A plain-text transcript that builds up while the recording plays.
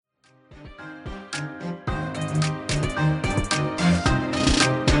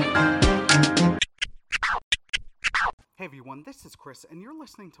everyone, this is Chris, and you're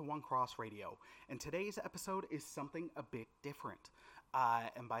listening to One Cross Radio, and today's episode is something a bit different.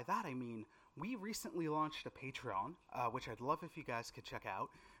 And by that I mean, we recently launched a Patreon, which I'd love if you guys could check out.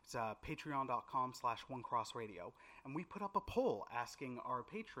 It's patreon.com/onecrossradio, and we put up a poll asking our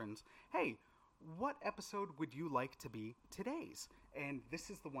patrons, hey, what episode would you like to be today's? And this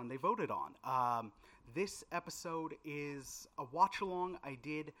is the one they voted on. This episode is a watch-along I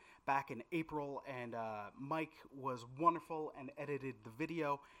did back in April, and Mike was wonderful and edited the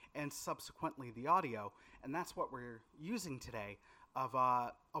video and subsequently the audio, and that's what we're using today, of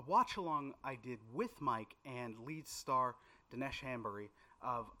a watch-along I did with Mike and lead star Dinesh Hambury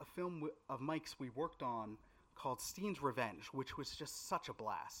of a film of Mike's we worked on called Steen's Revenge, which was just such a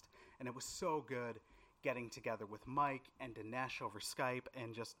blast. And it was so good getting together with Mike and Dinesh over Skype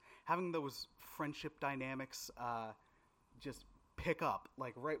and just having those friendship dynamics just pick up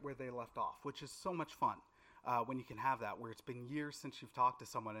like right where they left off, which is so much fun when you can have that, where it's been years since you've talked to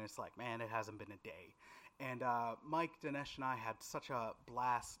someone and it's like, man, it hasn't been a day. And Mike, Dinesh, and I had such a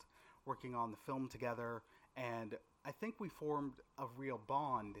blast working on the film together, and I think we formed a real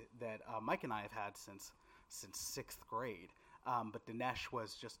bond that Mike and I have had since 6th grade. But Dinesh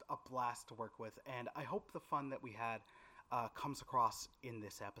was just a blast to work with, and I hope the fun that we had comes across in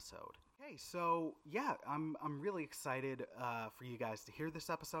this episode. Okay, so yeah, I'm really excited for you guys to hear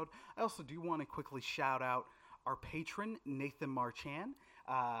this episode. I also do want to quickly shout out our patron, Nathan Marchand.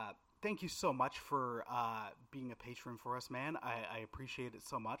 Thank you so much for being a patron for us, man. I appreciate it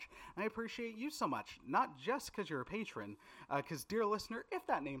so much. And I appreciate you so much, not just because you're a patron, because, dear listener, if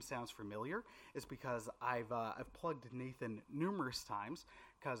that name sounds familiar, it's because I've plugged Nathan numerous times,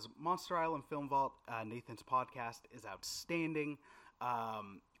 because Monster Island Film Vault, Nathan's podcast, is outstanding.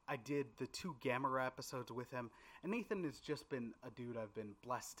 I did the 2 Gamma Ray episodes with him, and Nathan has just been a dude I've been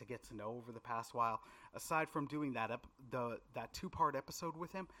blessed to get to know over the past while. Aside from doing that 2-part episode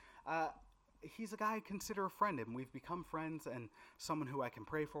with him, he's a guy I consider a friend, and we've become friends, and someone who I can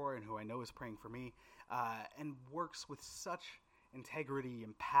pray for and who I know is praying for me, and works with such integrity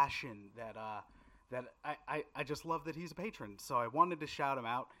and passion that I just love that he's a patron. So I wanted to shout him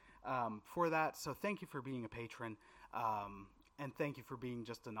out for that. So thank you for being a patron. And thank you for being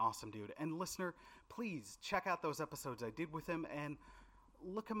just an awesome dude. And listener, please check out those episodes I did with him and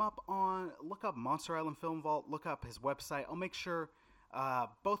look up Monster Island Film Vault, look up his website. I'll make sure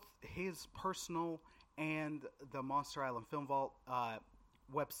both his personal and the Monster Island Film Vault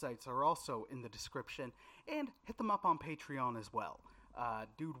websites are also in the description, and hit them up on Patreon as well.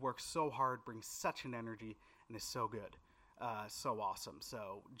 Dude works so hard, brings such an energy, and is so good. So awesome.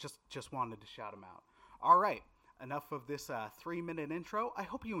 So just wanted to shout him out. All right. Enough of this 3-minute intro. I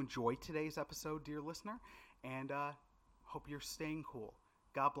hope you enjoyed today's episode, dear listener, and hope you're staying cool.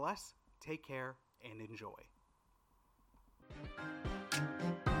 God bless, take care, and enjoy.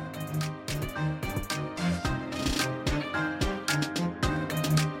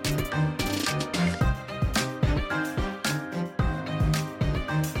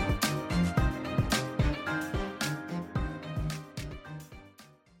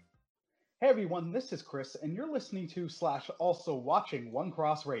 Hey everyone, this is Chris, and you're listening to / also watching One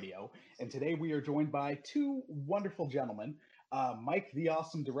Cross Radio. And today we are joined by 2 wonderful gentlemen, Mike the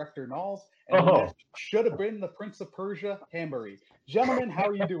Awesome Director Knowles, and should have been the Prince of Persia, Hambury. Gentlemen, how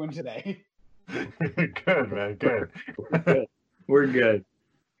are you doing today? Good, man, good. We're good.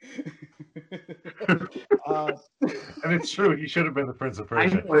 And it's true, he should have been the Prince of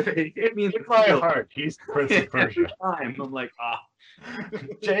Persia. I know, it means in my heart, he's the Prince of Persia. I'm like,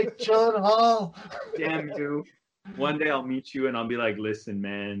 Jake Gyllenhaal. Damn you. One day I'll meet you and I'll be like, listen,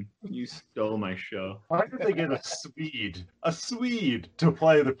 man, you stole my show. Why did they get a Swede to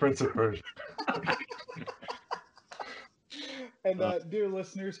play the Prince of Persia? And dear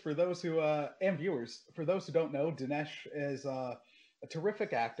listeners, for those who and viewers, for those who don't know, Dinesh is a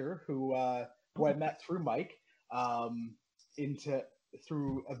terrific actor who I met through Mike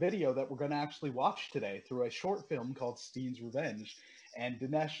through a video that we're going to actually watch today, through a short film called Steen's Revenge. And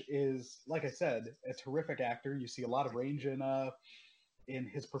Dinesh is, like I said, a terrific actor. You see a lot of range in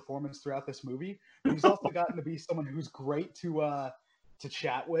his performance throughout this movie. But he's also gotten to be someone who's great to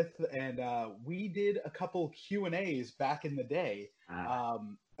chat with, and we did a couple Q&As back in the day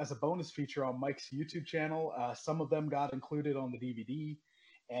as a bonus feature on Mike's YouTube channel. Some of them got included on the DVD,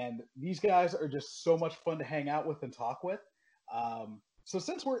 and these guys are just so much fun to hang out with and talk with. So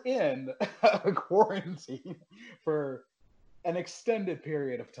since we're in a quarantine for an extended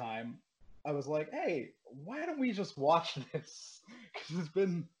period of time, I was like, hey, why don't we just watch this? Because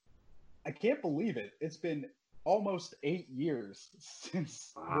I can't believe it. It's been almost 8 years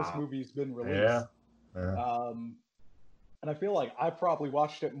since this movie's been released. Yeah. And I feel like I probably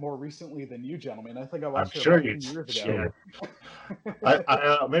watched it more recently than you gentlemen. I think I I'm watched it sure about you 2 years yeah.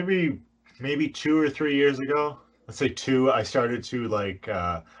 ago. Maybe 2 or 3 years ago. Let's say two. I started to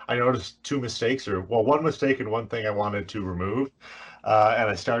I noticed two mistakes, or well, one mistake and one thing I wanted to remove, and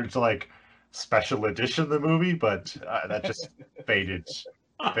I started to special edition the movie, but that just faded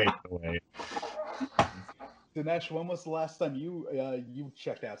away. Dinesh, when was the last time you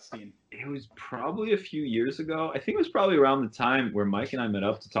checked out Steam? It was probably a few years ago. I think it was probably around the time where Mike and I met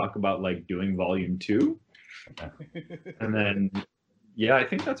up to talk about like doing volume 2. And then, yeah, I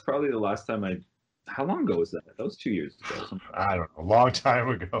think that's probably the last time how long ago was that? That was 2 years ago. I don't know, a long time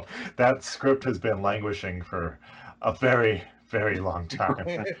ago. That script has been languishing for a very, very long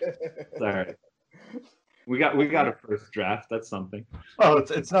time. Sorry. We got a first draft. That's something. Well,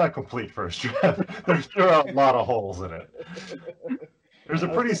 it's not a complete first draft. There are a lot of holes in it. There's a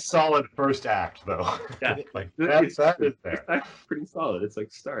pretty solid first act, though. Yeah, that is there. That's pretty solid. It's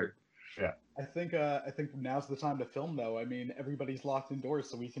like start. Yeah. I think now's the time to film, though. I mean, everybody's locked indoors,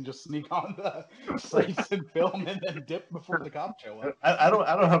 so we can just sneak on the sites and film, and then dip before the cops show up. I don't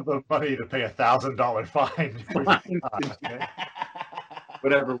have the money to pay $1,000 fine.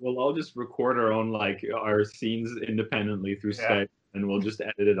 Whatever. We'll all just record our own our scenes independently through Skype, and we'll just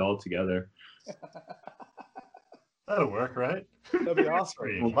edit it all together. That'll work, right? That'd be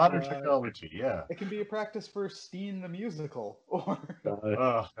awesome. Modern technology, yeah. It can be a practice for Steen the musical, or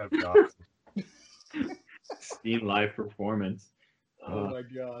that'd be awesome. Steen live performance. Oh my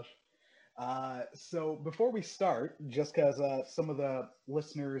gosh. So before we start, just because some of the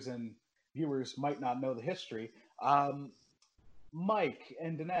listeners and viewers might not know the history, Mike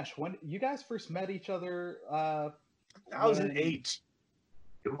and Dinesh, when you guys first met each other? 2008.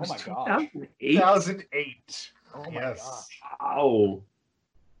 It was my gosh. 2008. Oh my gosh.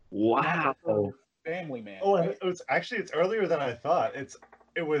 Wow. Family Man. Oh, right? it's earlier than I thought.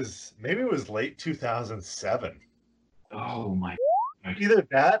 It was late 2007. Oh my. Either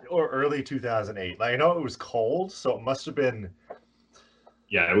that or early 2008. I know it was cold, so it must have been.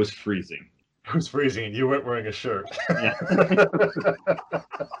 Yeah, it was freezing. It was freezing, and you weren't wearing a shirt. Yeah.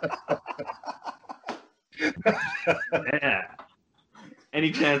 Yeah.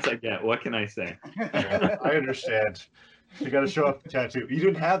 Any chance I get, what can I say? I understand. You got to show off the tattoo. You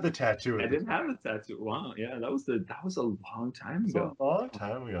didn't have the tattoo. I didn't have the tattoo. Wow. Yeah, that was a long time ago. A long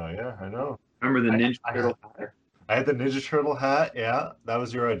time ago. Yeah, I know. Remember the Ninja Turtle hat? I had the Ninja Turtle hat. Yeah, that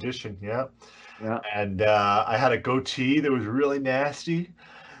was your audition. Yeah. Yeah. And I had a goatee that was really nasty.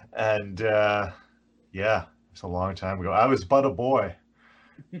 And yeah, it's a long time ago. I was but a boy.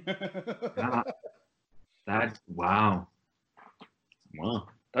 Wow.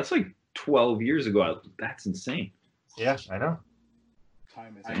 That's like 12 years ago. That's insane. Yeah, I know.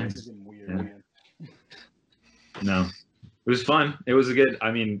 Time is freaking weird, man. No, it was fun. It was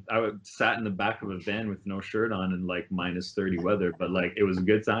I sat in the back of a van with no shirt on in minus 30 weather, but it was a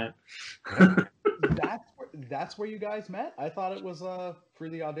good time. That's where you guys met? I thought it was for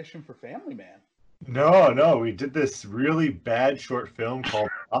the audition for Family Man. No, we did this really bad short film called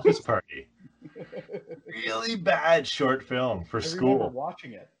Office Party. Really bad short film for school. I remember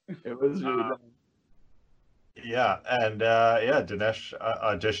watching it. It was really bad. Yeah, and Dinesh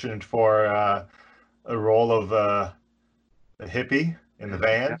auditioned for a role of a hippie in the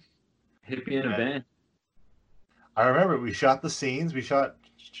van. Hippie in a van. I remember we shot the scenes. We shot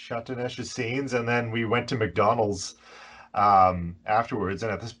Dinesh's scenes, and then we went to McDonald's afterwards.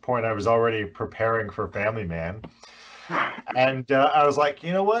 And at this point, I was already preparing for Family Man, and I was like,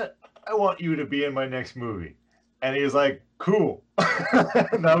 you know what? I want you to be in my next movie. And he was like, cool.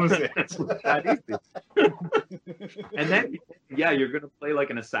 And that was it. That easy. And then, you're going to play like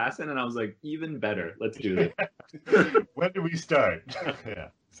an assassin. And I was like, even better. Let's do this. When do we start? Yeah,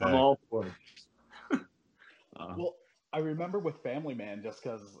 exactly. I'm all for it. Well, I remember with Family Man, just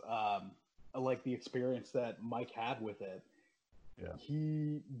because I like the experience that Mike had with it. Yeah.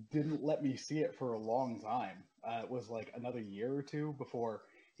 He didn't let me see it for a long time. It was like another year or two before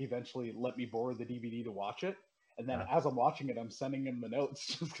he eventually let me borrow the DVD to watch it. And then as I'm watching it, I'm sending him the notes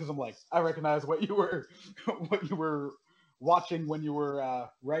just because I'm like, I recognize what you were watching when you were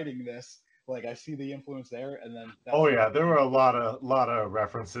writing this. Like, I see the influence there, and then. There were a lot of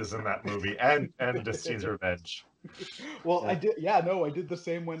references in that movie, and to Steen's Revenge. Well, I did the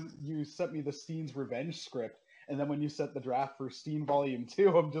same when you sent me the Steen's Revenge script, and then when you sent the draft for Steen Volume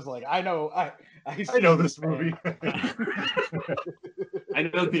 2, I'm just like, I know this movie. I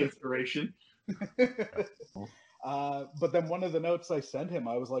know the inspiration. But then one of the notes I sent him,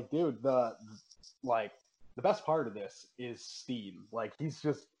 I was like, dude, the best part of this is Steen. Like, he's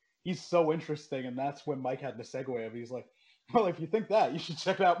so interesting, and that's when Mike had the segue of, he's like, well, if you think that, you should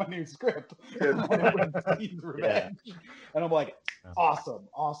check out my new script. And then it was Seeds Revenge. And I'm like, awesome.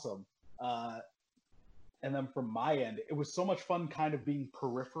 And then from my end, it was so much fun kind of being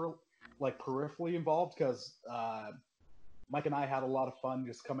peripherally involved, because Mike and I had a lot of fun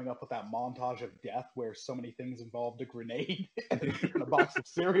just coming up with that montage of death where so many things involved a grenade and a box of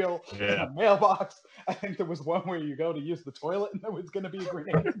cereal and a mailbox. I think there was one where you go to use the toilet and there was going to be a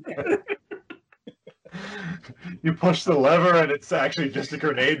grenade in there. You push the lever and it's actually just a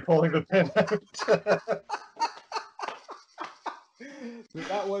grenade pulling the pin out.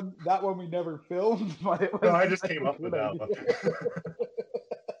 That one we never filmed, but it was. No, I just came up with that one.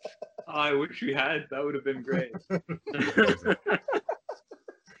 Oh, I wish we had. That would have been great.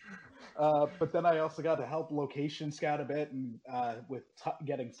 But then I also got to help location scout a bit, and with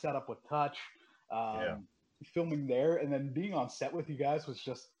getting set up with Touch, filming there, and then being on set with you guys was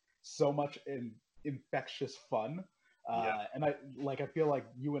just so much infectious fun. And I feel like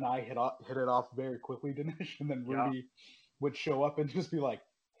you and I hit it off very quickly, Dinesh, and then Ruby would show up and just be like,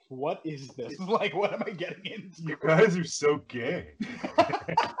 "What is this? Like, what am I getting into?" You guys are so gay.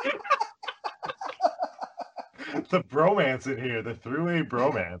 The bromance in here, the three-way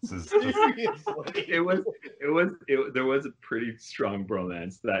bromance is just... There was a pretty strong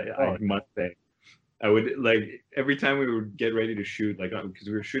bromance that I must say. I would, like, every time we would get ready to shoot, like, because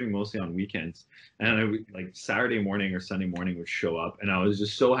we were shooting mostly on weekends, and I would, like, Saturday morning or Sunday morning would show up, and I was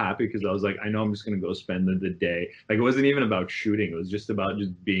just so happy because I was like, I know I'm just going to go spend the day. Like, it wasn't even about shooting. It was just about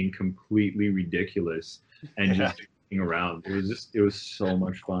just being completely ridiculous and just being around. It was so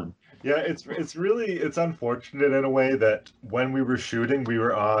much fun. Yeah, it's unfortunate in a way that when we were shooting, we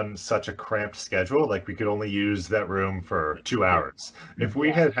were on such a cramped schedule. Like, we could only use that room for 2 hours. If we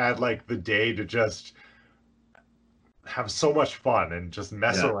had like the day to just have so much fun and just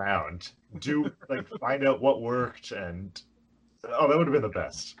mess around, find out what worked, and that would have been the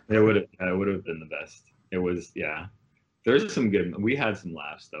best. It would have been the best. It was, There's some good. We had some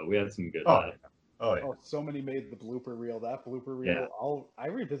laughs though. We had some good laughs. Oh, so many made the blooper reel. That blooper reel, I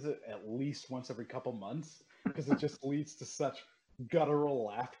revisit at least once every couple months because it just leads to such guttural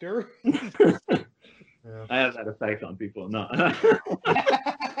laughter. I have that effect on people. No.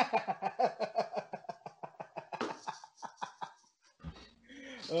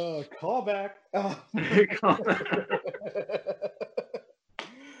 Callback.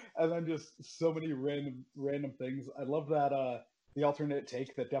 And then just so many random things. I love that the alternate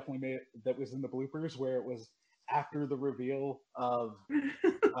take that that was in the bloopers where it was after the reveal of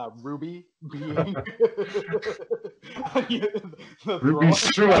Ruby being the Ruby's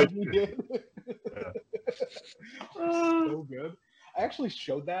true. So good. I actually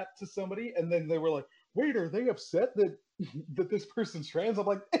showed that to somebody, and then they were like, "Wait, are they upset that this person's trans?" I'm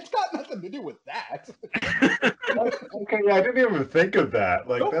like, "It's got nothing to do with that." Okay, I didn't even think of that.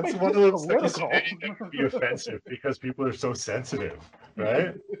 Like, that's one of those things that can be offensive because people are so sensitive,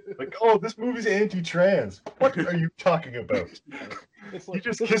 right? Like, oh, this movie's anti-trans. What are you talking about? It's like, you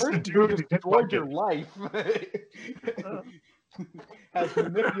just kissed the dude who destroyed your life. Has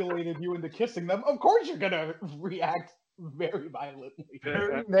manipulated you into kissing them. Of course, you're gonna react very violently,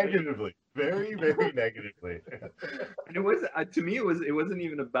 very negatively, very negatively. And it was to me, it wasn't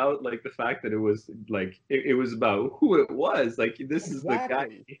even about like the fact that it was like it was about who it was. Like, this is the guy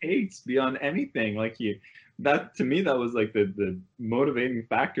he hates beyond anything. Like, that to me, that was like the motivating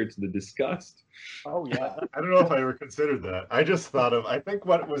factor to the disgust. Oh yeah. I don't know if I ever considered that. I just thought of, I think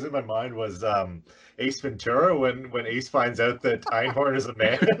what was in my mind was Ace Ventura when Ace finds out that Einhorn is a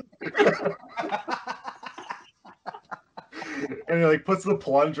man. And he like puts the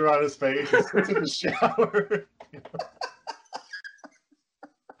plunger on his face and sits in the shower.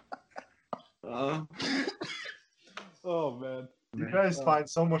 Oh man. You guys find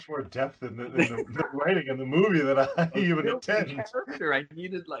so much more depth in the writing in the movie than I even intend. Character, I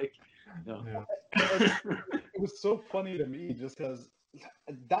needed like. No. Yeah. It was so funny to me just because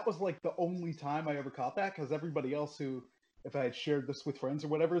that was like the only time I ever caught that, because everybody else who, if I had shared this with friends or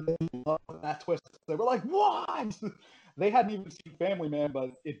whatever, they loved that twist. They were like, "What?" They hadn't even seen Family Man,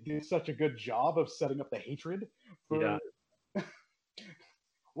 but it did such a good job of setting up the hatred for. Yeah.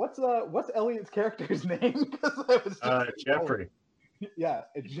 What's Elliot's character's name? Jeffrey. Yeah,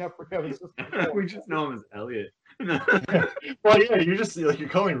 Jeffrey. We just know him as Elliot. Well, yeah, you're just like you're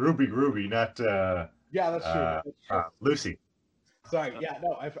calling Ruby Ruby, not. Yeah, that's true. Lucy. Sorry. Yeah,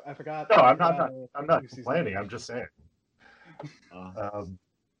 no, I forgot. No, I'm not complaining. I'm just saying.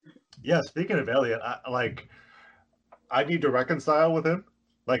 Yeah, speaking of Elliot, I need to reconcile with him.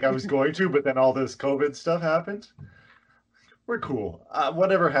 Like, I was going to, but then all this COVID stuff happened. We're cool.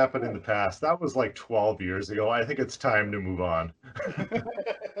 Whatever happened in the past, that was like 12 years ago. I think it's time to move on.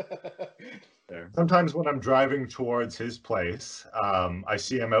 There. Sometimes when I'm driving towards his place, I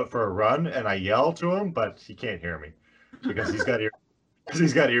see him out for a run and I yell to him, but he can't hear me because he's got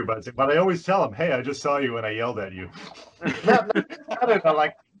earbuds in. But I always tell him, "Hey, I just saw you and I yelled at you." Not in a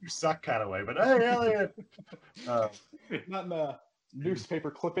like you suck kind of way, but hey, Elliot. Not in a newspaper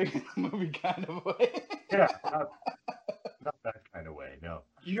clipping movie kind of way. Yeah, not that kind of way. No.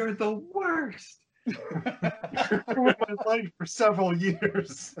 You're the worst. Ruined my life for several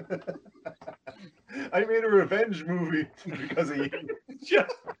years. I made a revenge movie because of you.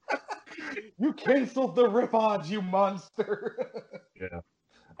 Just You canceled the rip-ons, you monster. Yeah.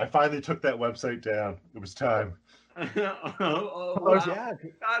 I finally took that website down. It was time. oh, Oh, wow. Yeah, I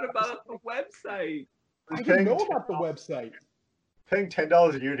forgot about the website. I didn't know about the website. Paying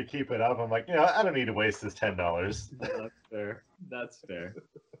 $10 a year to keep it up. I'm like, I don't need to waste this $10. That's fair. That's fair.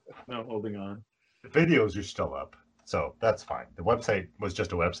 No holding on. The videos are still up, so that's fine. The website was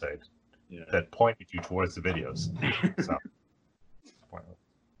just a website Yeah. that pointed you towards the videos. So, pointless.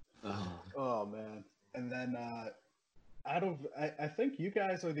 Oh man! And then I think you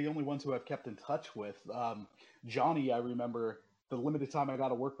guys are the only ones who have kept in touch with Johnny. I remember the limited time I got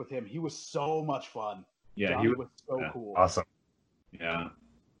to work with him. He was so much fun. Yeah, Johnny he was. was so yeah. cool. Awesome. Yeah.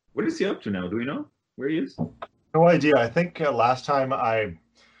 What is he up to now? Do we know where he is? No idea. I think last time I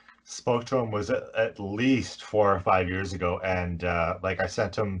spoke to him was at least 4 or 5 years ago, and like I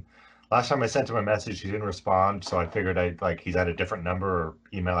sent him last time I sent him a message, he didn't respond, so I figured he's at a different number or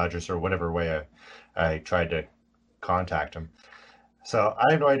email address or whatever way I tried to contact him. So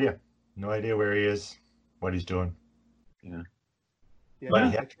I have no idea where he is, what he's doing. Yeah. Yeah, But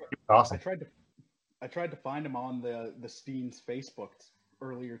I, yeah, tr- awesome. I tried to find him on the Steens Facebook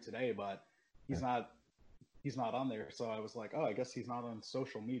earlier today, but he's not on there. So I was like, oh, I guess he's not on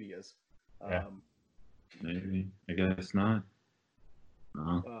social medias. Yeah. Maybe. I guess not.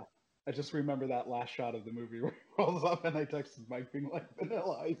 I just remember that last shot of the movie where he rolls up and I texted Mike being like,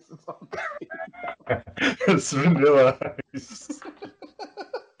 Vanilla Ice is on the It's Vanilla Ice.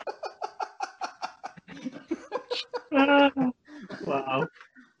 Wow.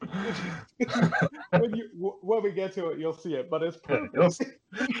 when we get to it, you'll see it, but it's perfect.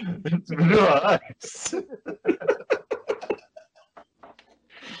 It's Vanilla Ice.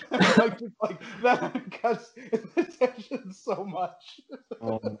 like that cuts attention so much.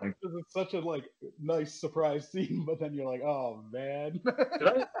 Oh my Because it's such a nice surprise scene, but then you're like, oh man. Did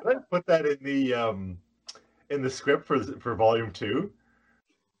I put that in the script for volume 2?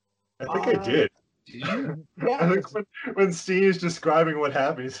 I think I did. Did you? Yeah, I think when Steve is describing what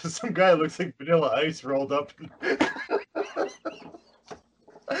happened, he says some guy looks like Vanilla Ice rolled up.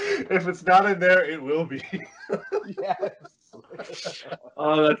 If it's not in there, it will be. yes.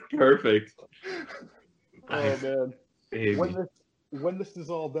 Oh, that's perfect. Oh man. Baby. When this is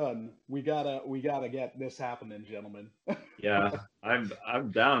all done, we gotta get this happening, gentlemen. Yeah,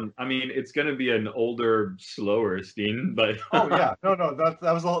 I'm down. I mean, it's gonna be an older, slower Steen, but Oh yeah, no, that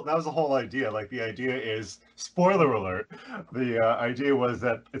was the whole idea. Like the idea is, spoiler alert, the idea was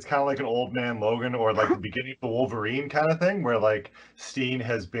that it's kind of like an old man Logan or like the beginning of the Wolverine kind of thing, where like Steen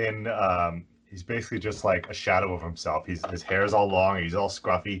has been he's basically just like a shadow of himself. His hair's all long, he's all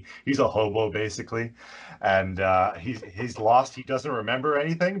scruffy, he's a hobo basically, and he's lost. He doesn't remember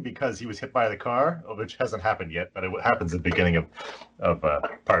anything because he was hit by the car, which hasn't happened yet, but it happens at the beginning of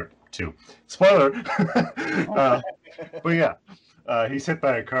part 2. Spoiler. But yeah, he's hit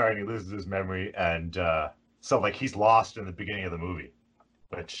by a car and he loses his memory, and so like he's lost in the beginning of the movie,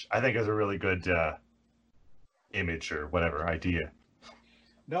 which I think is a really good image or whatever idea.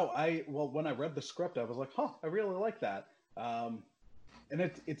 No, when I read the script, I was like, huh, I really like that. And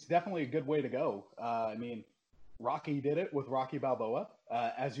it's definitely a good way to go. I mean, Rocky did it with Rocky Balboa,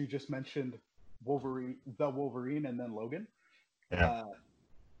 as you just mentioned, Wolverine, and then Logan. Yeah.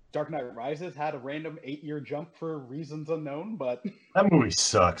 Dark Knight Rises had a random 8-year jump for reasons unknown, but That movie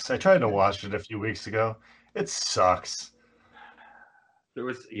sucks. I tried to watch it a few weeks ago. It sucks. there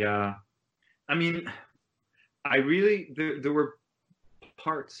was, yeah. I mean, there were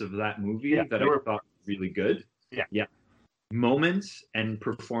parts of that movie that I thought were really good. Yeah. Moments and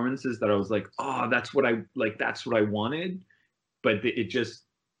performances that I was like, oh, that's what I wanted, but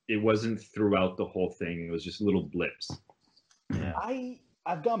it wasn't throughout the whole thing. It was just little blips. Yeah.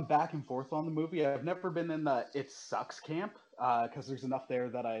 I've gone back and forth on the movie. I've never been in the it sucks camp because there's enough there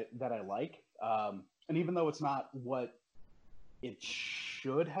that I like. And even though it's not what it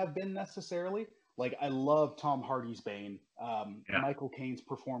should have been necessarily, like I love Tom Hardy's Bane. Michael Caine's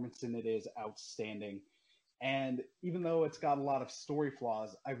performance in it is outstanding. And even though it's got a lot of story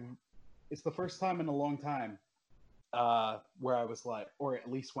flaws, it's the first time in a long time where I was like, or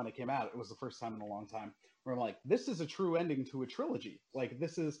at least when it came out, it was the first time in a long time where I'm like, this is a true ending to a trilogy. Like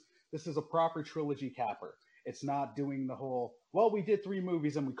this is a proper trilogy capper. It's not doing the whole, well, we did 3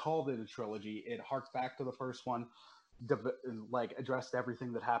 movies and we called it a trilogy. It harks back to the first one, like addressed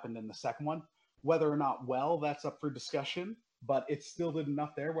everything that happened in the second one. Whether or not well, that's up for discussion. But it still did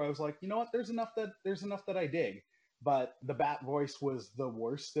enough there where I was like, you know what? There's enough that I dig. But the Bat voice was the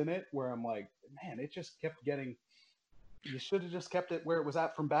worst in it, where I'm like, man, it just kept getting. You should have just kept it where it was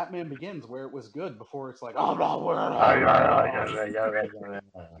at from Batman Begins, where it was good before it's like, oh no,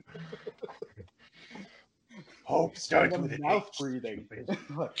 Hope starts with mouth breathing.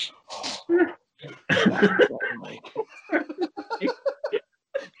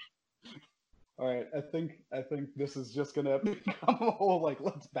 All right, I think this is just gonna become a whole like,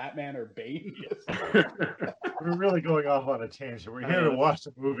 let's Batman or Bane. We're really going off on a tangent. We're here to watch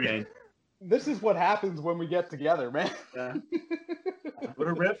the movie. Okay. This is what happens when we get together, man. Yeah.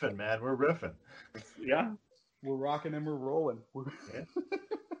 We're riffing, man. We're riffing. Yeah. We're rocking and we're rolling. Yeah.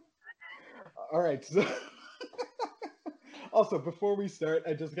 All right. So also, before we start,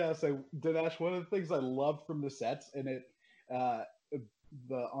 I just gotta say, Dinesh, one of the things I love from the sets and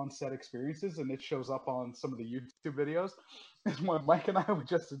the on-set experiences, and it shows up on some of the YouTube videos, is when Mike and I would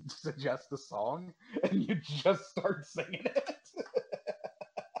just suggest a song, and you just start singing it.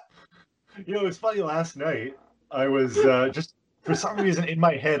 You know, it's funny. Last night, I was just for some reason in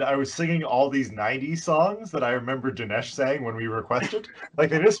my head, I was singing all these '90s songs that I remember Dinesh sang when we requested.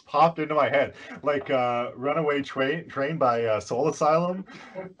 Like they just popped into my head, like "Runaway Train" by Soul Asylum.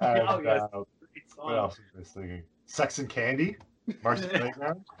 And, what else was I singing? "Sex and Candy." Marcy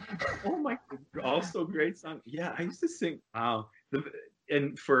Playground. Oh my God, also great song. Yeah, I used to sing. Wow.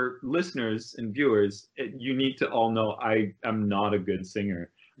 And for listeners and viewers, you need to all know I am not a good singer.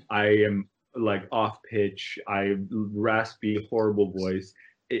 I am like off pitch. I raspy, horrible voice.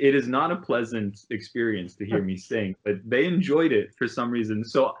 It is not a pleasant experience to hear me sing, but they enjoyed it for some reason.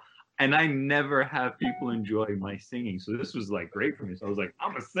 So, and I never have people enjoy my singing. So this was like great for me. So I was like,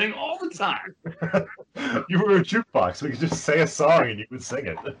 I'm gonna sing all the time. You were a jukebox. We could just say a song and you would sing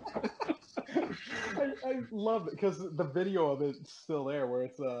it. I love it because the video of it's still there, where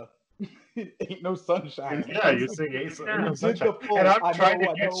it's "Ain't No Sunshine." Yeah, you sing "Ain't No Sunshine," full, and I'm I trying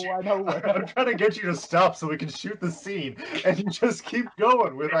know, to get you. I know. I'm trying to get you to stop so we can shoot the scene, and you just keep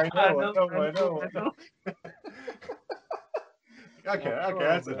going with "I know." Okay,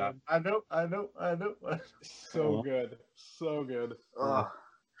 that's enough. I know. So good.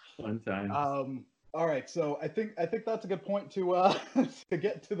 Fun time. All right, so I think that's a good point to to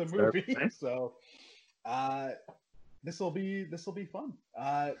get to the movie. So, this will be fun.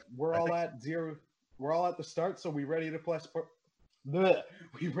 We're all at the start, so we ready to press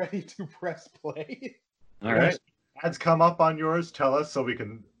play. All right. Ads come up on yours. Tell us so we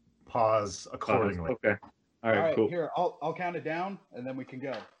can pause accordingly. Okay. All right. Cool. Here, I'll count it down, and then we can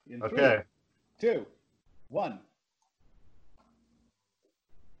go. In Okay. 3, 2, 1.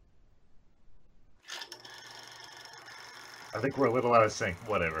 I think we're a little out of sync.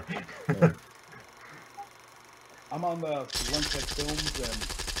 Whatever. I'm on the Lunchhead Films,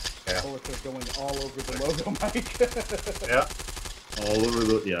 and Yeah. bullets are going all over the logo, Mike. Yeah. All over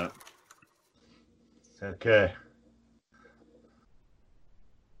the Okay.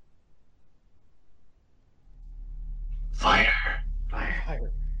 Fire.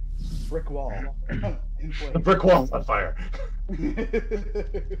 Fire. Brick wall. In The flames. brick wall's on fire.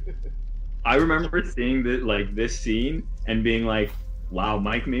 I remember seeing this scene and being like, wow,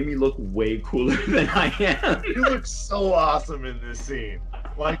 Mike made me look way cooler than I am. You look so awesome in this scene.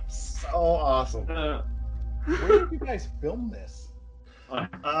 Like, so awesome. Where did you guys film this?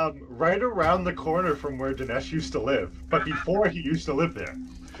 Right around the corner from where Dinesh used to live, but before he used to live there.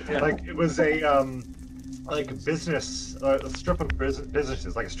 Yeah. Like, it was a business, a strip of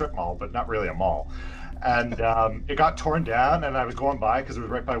businesses, like a strip mall, but not really a mall. And it got torn down, and I was going by because it was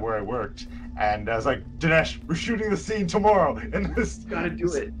right by where I worked. And I was like, Dinesh, we're shooting the scene tomorrow in this, Gotta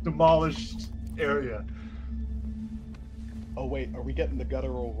do it. demolished area. Oh wait, are we getting the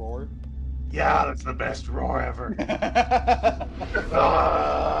guttural roar? Yeah, that's the best roar ever.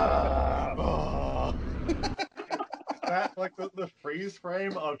 That, like the freeze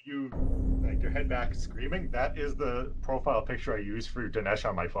frame of you, like your head back screaming, that is the profile picture I use for Dinesh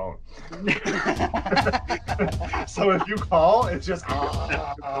on my phone. So if you call, it's just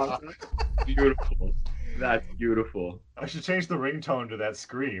Beautiful. That's beautiful. I should change the ringtone to that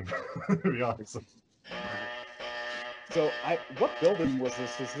scream. To be honest. So, what building was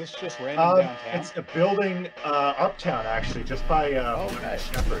this? Is this just random downtown? It's a building uptown, actually, just by Okay.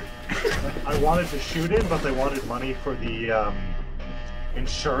 Shepherd. I wanted to shoot in, but they wanted money for the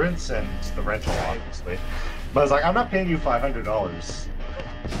insurance and the rental, obviously. But I was like, I'm not paying you $500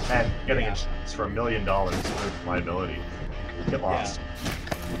 and getting insurance for $1 million for liability. Get lost.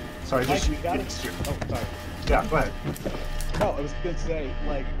 Sorry, Mike, just you got it. Oh, sorry. yeah. Go ahead. No, I was gonna say,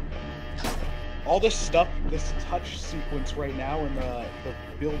 like, all this stuff, this touch sequence right now in the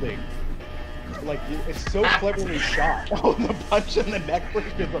building, like, it's so cleverly shot. Oh, the punch in the neck break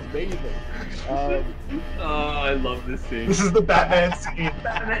is amazing. Oh, I love this scene. This is the Batman scene.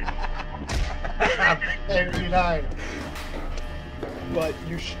 Batman. 89. But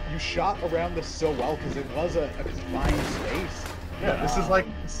you shot around this so well because it was a confined space. Yeah, this is like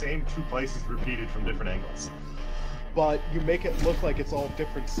the same two places repeated from different angles. But you make it look like it's all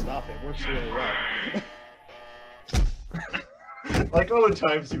different stuff. It works really well. Like all the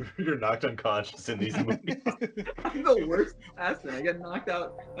times you're knocked unconscious in these movies. I'm the worst assassin. I get knocked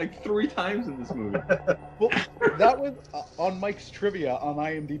out like 3 times in this movie. Well, that was on Mike's trivia on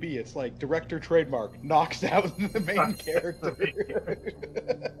IMDb. It's like director trademark knocks out the main character.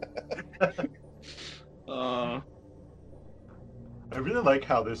 I really like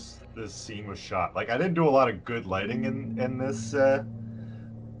how this scene was shot. Like I didn't do a lot of good lighting in this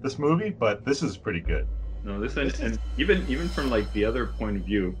this movie, but this is pretty good. No, and even from like the other point of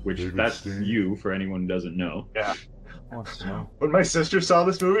view, which that's you for anyone who doesn't know. Yeah. Wants to know. When my sister saw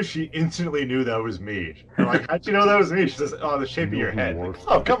this movie, she instantly knew that was me. I'm like, how'd you know that was me? She says, "Oh, the shape of your head." Like,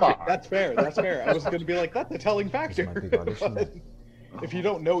 oh, come on. That's fair. That's fair. I was going to be like, that's a telling factor. This might be audition. But if you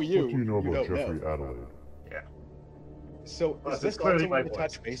don't know you, What do you know about don't Jeffrey know. Adelaide? So Well, is this this is clearly also my in the voice.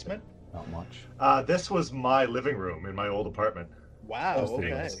 touch basement? Not much. This was my living room in my old apartment. Wow. Those Okay.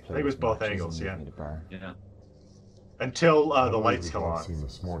 things. I think it was both Matches angles, and yeah. made a bar. Yeah. Until the Adelaide lights was come last on. seen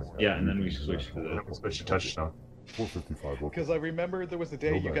this morning. Yeah, and then we switched to And the. then we switched to Touchstone. 4:55. Okay. Because I remember there was a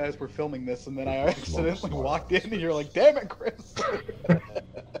day No you bad. guys were filming this, and then I Nice accidentally smile. walked in, and you're like, "Damn it, Chris!"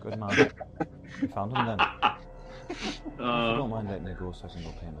 Good man. You found him then. If you Uh, don't mind letting it go so I can go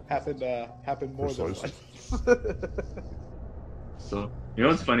pay him. happened more than Precisely. once. so you know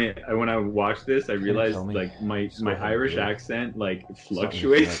what's funny? When I watched this, I realized tell me? like my Go ahead, Irish yeah. accent like Starting to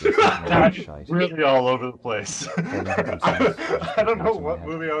fluctuates feel like throughout. it's shite. Really all over the place. I don't know in my what head.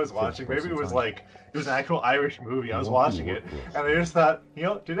 movie I was watching. Maybe it was like it was an actual Irish movie. I was You want to watching it, work with. and I just thought, you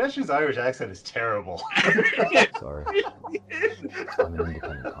know, Dinesh's Irish accent is terrible. Sorry. I'm an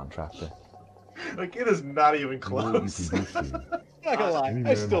independent contractor. Like it is not even You know close. what you can do, Steve? Not gonna lie, Any I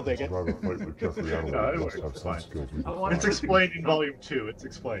man still who dig can it. drive a fight with Jeffrey No, it Adelaide works, must have it's some fine. skills. we I can want- It's find. explained in volume 2. It's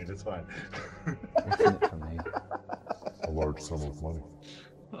explained. It's fine. What's in it for me? A large sum of money.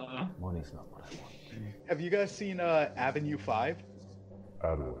 Money's not what I want. Have you guys seen Avenue 5?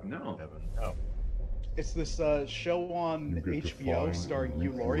 Adelaide. No. Evan. Oh. It's this show on You get to HBO find starring and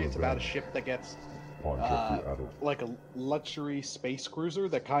Hugh reap Laurie. your It's about a revenge. ship that gets On Jeffrey Adelaide. like a luxury space cruiser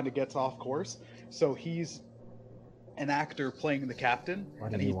that kind of gets off course. So he's an actor playing the captain, Why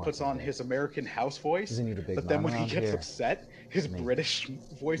do and you he want puts to on be? his American house voice. Does he need a big But then man when he around gets here? upset, his Me. British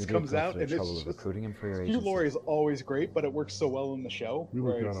voice Would you comes go out, through and the it's trouble of just, recruiting him for your Hugh agency? Laurie is always great, but it works so well in the show. We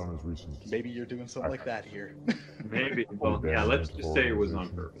look whereas down on his recent. maybe you're doing something like that here. Maybe. Well, yeah. Let's just say it was on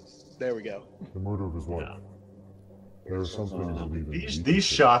purpose. There we go. The murder of his wife. Yeah. There are some things that leave These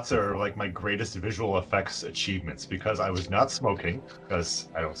shots are like my greatest visual effects achievements because I was not smoking because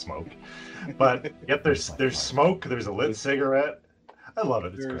I don't smoke, but yet there's smoke. There's a lit cigarette. I love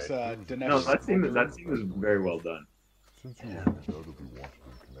it. It's There's great. Dinesh. No, that scene was very well done. Since you are undoubtedly wanted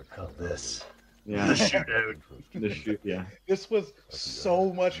in connection How with this. The Yeah. shootout. The shoot. Yeah. This was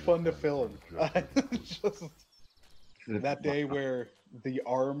so much fun to film. Just that day where the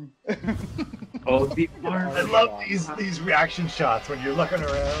arm. Oh, the arm. I love these reaction shots when you're looking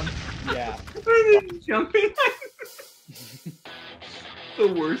around. Yeah. Jumping.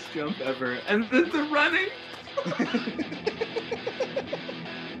 The worst jump ever, and the running.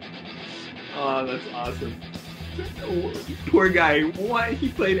 Oh, that's awesome. Poor guy. What? He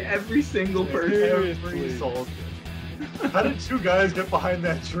played every single person. Seriously. Every soldier. How did two guys get behind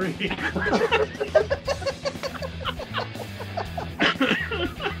that tree?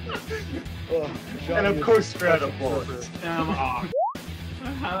 Ugh, And Johnny of is course, you're out such of a bullets. Oh.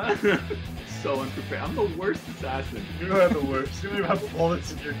 So unprepared. I'm the worst assassin. You have the worst. You don't even have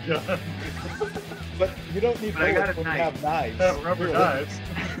bullets in your gun. But you don't need But I got bullets a when you knife. have knives. You have rubber Really. knives.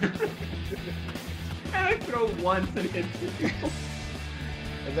 And I throw once and hit two people.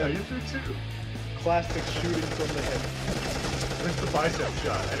 And Yeah, then you do too. classic shooting from the hip. It's the bicep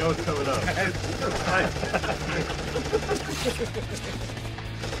shot. I know it's coming up.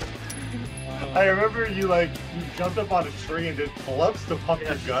 I remember you jumped up on a tree and did pull-ups to pump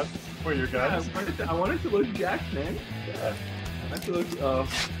your gun for your Yeah, guns. I wanted to look jacked, man. Yeah. I wanted to look. Oh,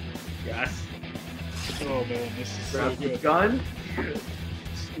 yes. Oh man, this is so Grab the good. gun.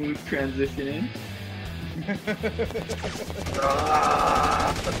 Smooth transition in.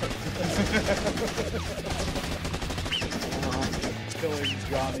 Killing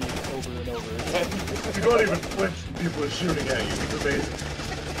Johnny over and over again. You don't even flinch when people are shooting at you. It's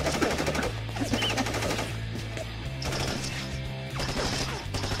amazing.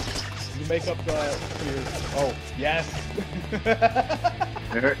 You make up your... Oh, yes!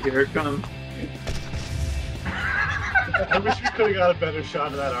 Here it comes. I wish we could have got a better shot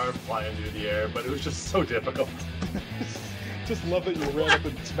of that arm flying through the air, but it was just so difficult. Just love that you ran up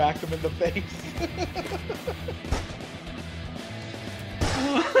and smacked him in the face.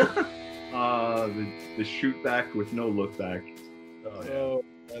 The shoot back with no look back. Oh, yeah. Oh,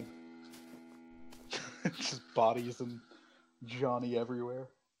 man. Just bodies and Johnny everywhere.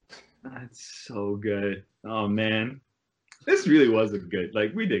 That's so good. Oh man, this really was a good.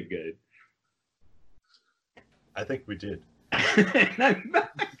 Like we did good. I think we did.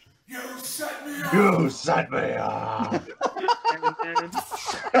 You set me You set me up!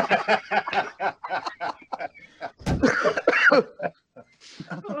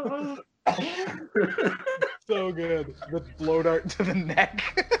 So good. The blow dart to the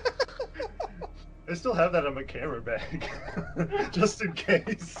neck. I still have that in my camera bag. Just in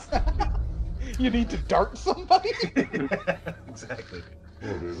case. You need to dart somebody? Exactly.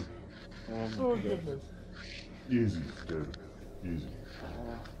 Oh, dude. Oh, goodness. Easy, dude. Easy.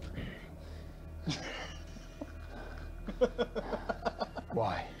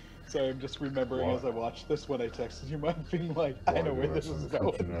 Why? Sorry, I'm just remembering Why? as I watched this when I texted you, my being like, I know where this is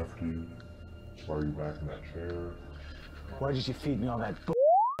going. After you. Why are you back in that chair? Why did you feed me all that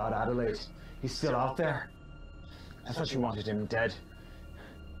about Adelaide? He's still out there. I thought you wanted him dead.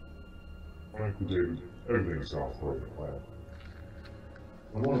 Frankly, David, everything sounds like a plan.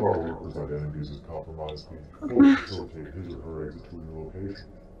 When one of our workers' identities is compromised, we fully facilitate his or her exit to a new location.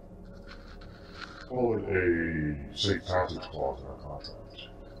 Call it a safe passage clause in our contract.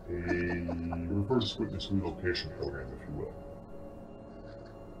 A reverse witness relocation program, if you will.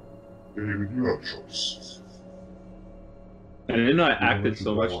 David, you have a choice. I didn't know I You know, acted if you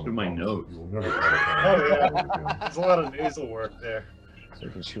so go much on through my the nose. you will never try to find Oh, yeah. out again. There's a lot of nasal work there. So you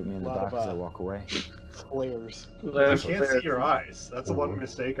can shoot me in the Lot back of, as I walk away. Flares. I can't see your eyes. That's the one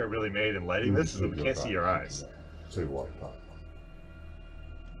mistake I really made in lighting this, is that we can't see your eyes. Save a lot of time.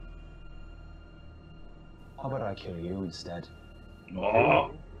 How about I kill you instead?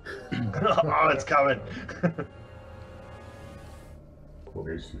 Oh, Oh, it's coming. What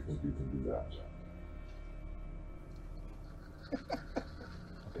makes you think you can do that?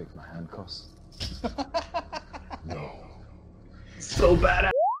 I picked my handcuffs. No. so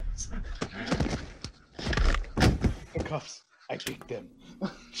badass. The cuffs. I beat them.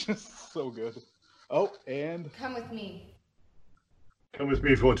 Just so good. Oh, and Come with me. Come with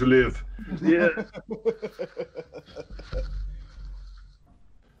me if you want to live. Yeah.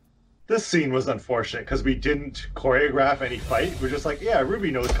 This scene was unfortunate because we didn't choreograph any fight. We're just like, yeah, Ruby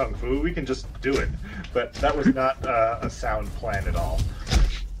knows Kung Fu. We can just do it. But that was not a sound plan at all.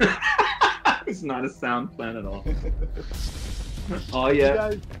 It's not a sound plan at all. Oh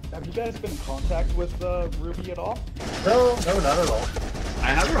yeah. have you guys been in contact with Ruby at all? No, not at all.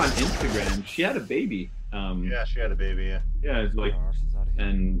 I have her on Instagram. She had a baby. Yeah, she had a baby, yeah. Yeah, it's like, Our arse is out of here.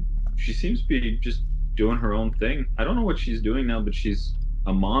 and she seems to be just doing her own thing. I don't know what she's doing now, but she's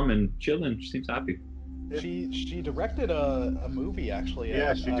a mom and chilling. She seems happy. She directed a movie actually.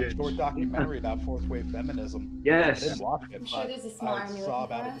 Yeah, a she did. Short documentary about fourth wave feminism. I Yes. didn't watch it, I'm sure but there's a small I army saw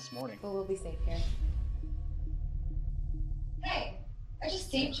looking about for it us, this morning. but we'll be safe here. Hey, I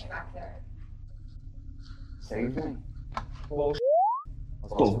just saved you back there. Same thing. Oh,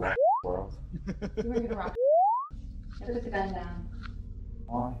 World. You were gonna rock. I put the gun down.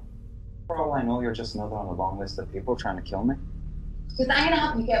 Why? For all I know, you're just another on a long list of people trying to kill me. Because I'm gonna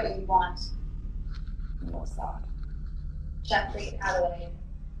help you get what you want. What's that? Jeffrey Adelaide.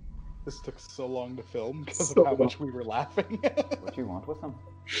 This took so long to film because So of how long. much we were laughing. What do you want with him?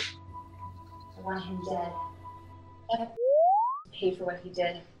 I want him dead. I have to pay for what he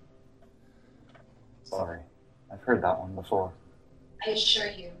did. Sorry. I've heard that one before. I assure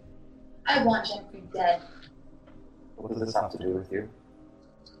you, I want Jeffrey dead. What does this have to do with you?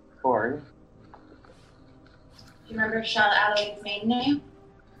 Who are you? Do you remember Charlotte Adelaide's maiden name?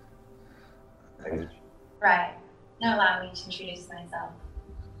 Paige. Right. Now allow me to introduce myself.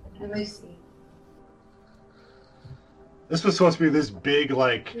 I'm Lucy. This was supposed to be this big,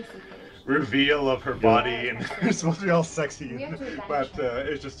 like, Lucy Cage. reveal of her body, and it's supposed to be all sexy, We have to advantage but her.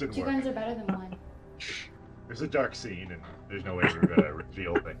 it just didn't Two work. guns are better than one. There's a dark scene, and there's no way we were gonna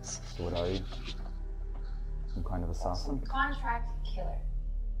reveal things. So what are you? Some kind of assassin? Contract killer.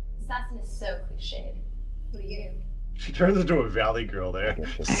 Assassin is so cliched. What are you? She turns into a valley girl there.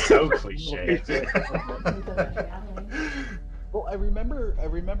 So cliche. Well, I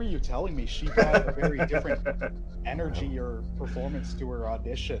remember you telling me she brought a very different energy or performance to her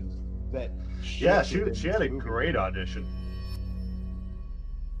audition. That Yeah, shouldn't have she been had a movie. great audition.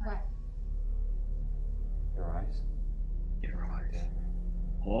 Right. Your eyes? Your eyes.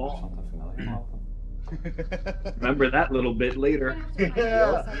 Oh, Something familiar about them? remember that little bit later.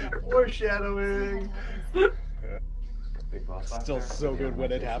 Yeah, foreshadowing. Big boss back Still there? so good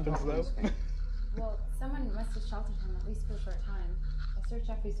when it happens, though. Well, someone must have sheltered him, at least for a short time. I searched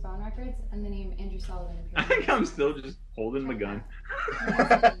Jeffrey's phone records, and the name Andrew Sullivan I appeared. think I'm still just holding the gun.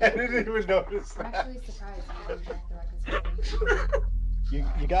 I didn't even notice I'm that. actually surprised you didn't check the records.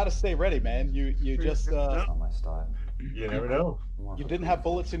 You gotta stay ready, man. You just It's not my style. You never know. More you of a didn't have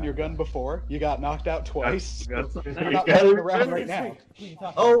bullets in your gun before. You got knocked out twice. We got something. You're not Yeah, running around right now.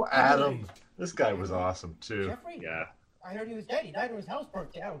 Oh, Adam. This guy was awesome, too. Jeffrey? Yeah. I heard he was dead. He died when his house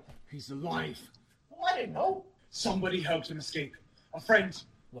burnt down. He's alive. Well, I didn't know. Somebody helped him escape. A friend.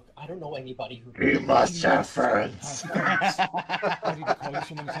 Look, I don't know anybody who. We must have friends. Ready to call you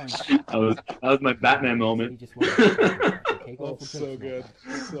so many times. That was my Batman He moment. just wanted to take Oh, over so good,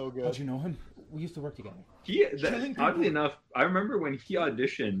 so How'd good. you know him? We used to work together. Oddly enough, I remember when he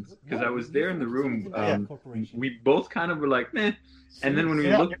auditioned because I was there in the room. Corporation. We both kind of were like, meh. And then when we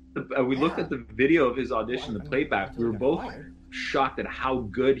Yeah. looked at the video of his audition, the playback, we were both shocked at how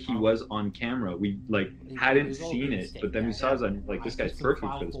good he was on camera. We like hadn't seen it, but then we saw his like this guy's perfect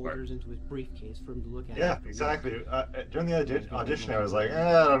for this part. Into his briefcase for him to look at. Yeah, afterwards. exactly. During the audition, I was like,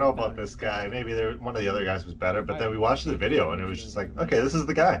 I don't know about this guy. Maybe one of the other guys was better. But then we watched the video, and it was just like, okay, this is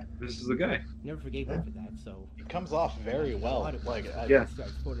the guy. This is the guy. Never forgave him for that. So. It comes off very well. Like, Yeah.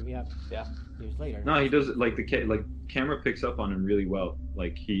 Started supporting me up. Yeah. Years later. No, he does it like camera picks up on him really well.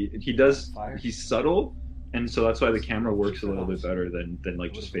 Like he does. He's subtle, and so that's why the camera works a little bit better than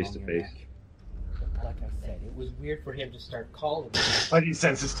like just face to face. Like I said, it was weird for him to start calling me. Like he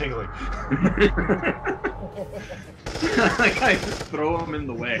senses tingling. Like I just throw him in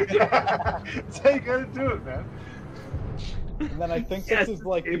the way. That's how you gotta do it, man. And then I think Yes, this is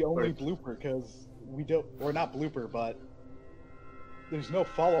like the it only works. blooper because we don't, or not blooper, but there's no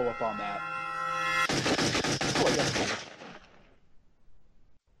follow up on that. Oh, I guess not.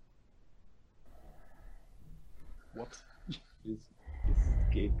 Whoops. Just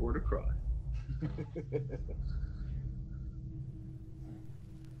skateboard across.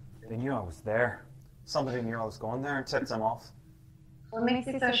 They knew I was there. Somebody knew I was going there and tipped them off. What makes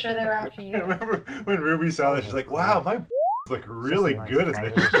you so sure they were after I you? remember when Ruby saw this, she's like, wow, my look really good at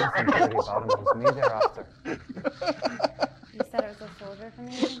There's this. nothing dirty about him. It was me thereafter. You said it was a soldier from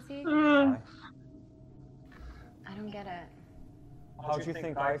the agency? Why? I don't get it. How do you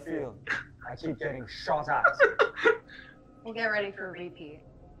think I feel? I keep getting shot at. We'll get ready for a repeat.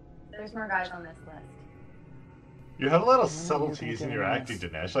 There's more guys on this list. You had a lot of subtleties in your acting,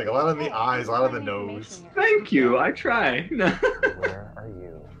 Dinesh. Like a lot of the eyes, a lot of the nose. Thank you. I try. Where are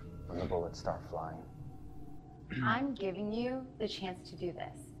you when the bullets start flying? I'm giving you the chance to do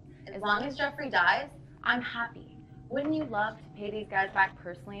this. As long as Jeffrey dies, I'm happy. Wouldn't you love to pay these guys back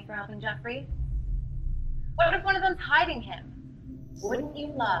personally for helping Jeffrey? What if one of them's hiding him? Wouldn't you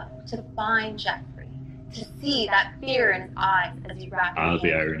love to find Jeffrey? To see that fear in his eyes as you wrap your The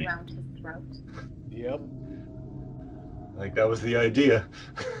hands irony. around his throat? Yep. Like that was the idea.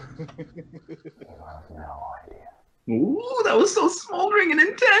 You have no idea. Ooh, that was so smoldering and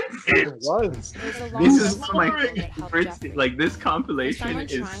intense. It was. There's a long This list is of one of my people that helped favorite. Jeffrey. Like this For compilation someone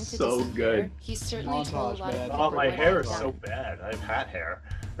is trying to so disappear, good. He certainly told a Montage, lot man. of people Oh, my what hair he is had so done. bad. I have hat hair.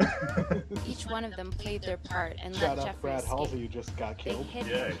 Each one of them played their part and Shout let out Jeffrey Brad Halsey, escape. who just got They killed. hid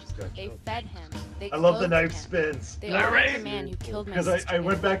Yeah, him. I just got They killed. fed him. They I love the clothed knife him. spins. They Is that honored right? the man who killed my Because sister. I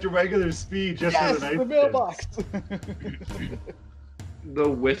went back to regular speed just for Yes, the knife the mailbox. The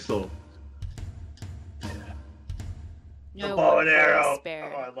whistle. No bow and one arrow. was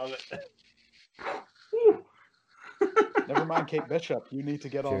spared. Oh, I love it. Never mind Kate Bishop. You need to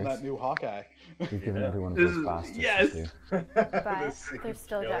get on Cheers. that new Hawkeye. You've given everyone This those is- bastards yes. to do. But there's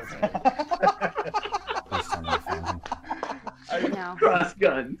still Jeffrey. Please tell me you found him. No. Cross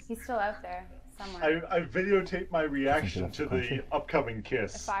guns. He's still out there somewhere. I videotaped my reaction to the upcoming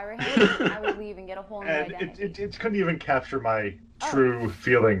kiss. If I were him, I would leave and get a whole new And identity. it couldn't even capture my true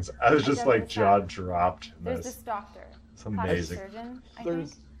feelings. I was just like jaw dropped. in There's this. this doctor. It's amazing. Surgeon, I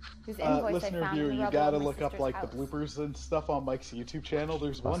There's think. Whose invoice I listener found viewer, in the you rubble gotta of my look up sister's like house. the bloopers and stuff on Mike's YouTube channel.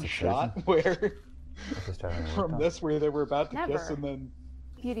 There's one the shot surgeon? where Sister having work from done? this where they were about to Never. kiss and then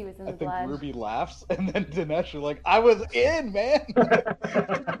Beauty was in I the think blood. Ruby laughs and then Dinesh are like, I was in, man.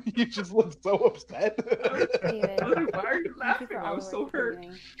 You just look so upset. David, Why are you thank you laughing? for I all was the so work you're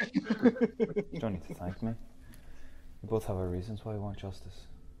hurt. doing. You don't need to thank me. We both have our reasons why we want justice.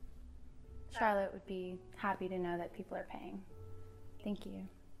 Charlotte would be happy to know that people are paying. Thank you.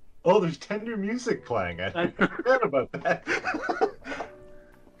 Oh, there's tender music playing. I forgot about that.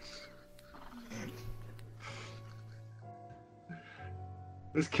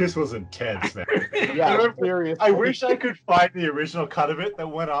 This kiss was intense, man. Yeah, seriously. I wish I could find the original cut of it that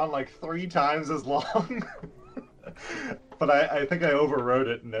went on like 3 times as long. But I think I overwrote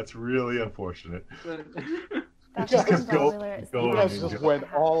it, and that's really unfortunate. That Just was go- Wheeler is go You the on, guys one just who went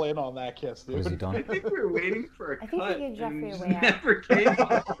had- all in on that kiss, What has he dude. done? I think we were waiting for a I think we cut. gave Jeffrey and a it way out. never came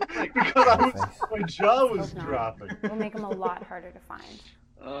off. Because my jaw was Hope not. dropping. We'll make him a lot harder to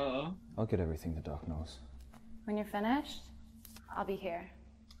find. I'll get everything the doc knows. When you're finished, I'll be here.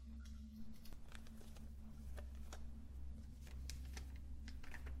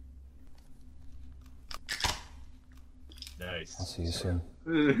 I'll Nice. see you soon.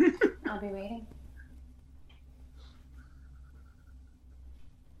 I'll be waiting.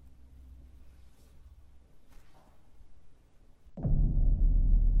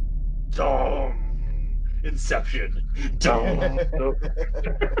 Dong. Inception. Dong.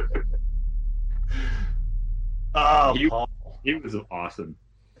 Oh, You- Paul. He was awesome.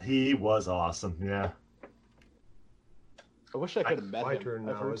 He was awesome. Yeah. I wish I could have met My him. turn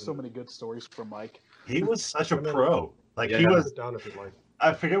I've now, heard isn't so it? many good stories from Mike. He was such a pro. Like he Yeah. was. Down if you'd like.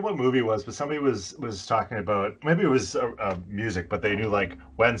 I forget what movie it was, but somebody was talking about, maybe it was music, but they knew like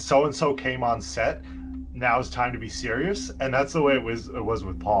when so and so came on set, now it's time to be serious, and that's the way it was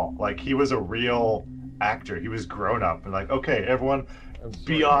with Paul. Like he was a real actor. He was grown up and like, okay, everyone, I'm sorry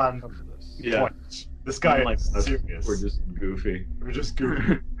Beyond- to come to this. Yeah. point. This guy Unlike is us, serious. We're just goofy. We're just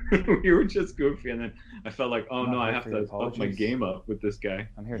goofy. We were just goofy, and then I felt like, oh Not no, I here have for to your up my apologies. game up with this guy.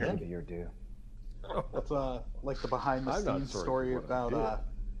 I'm here to Yeah. give you your due. That's like the behind the I'm not scenes sorry story for what I about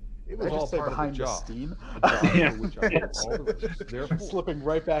It I was all just say part behind of the the job. scene. The job Yeah. for which I had all the risks. Therefore, Slipping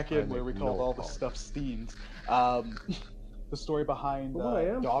right back I in where make we called no all the apology. stuff steens. The story behind But what I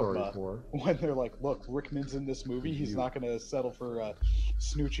am Dogma, sorry for when they're like, look, Rickman's in this movie, he's not going to settle for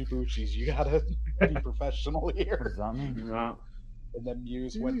snoochie boochies. You gotta be professional What here. does that mean? No. And then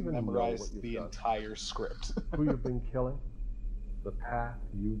Muse Do you went and even know memorized what you've the done? entire script. who you've been killing, the path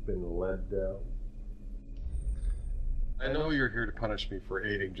you've been led down. I know you're here to punish me for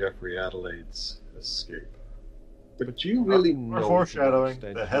aiding Jeffrey Adelaide's escape. But you really know We're to foreshadowing what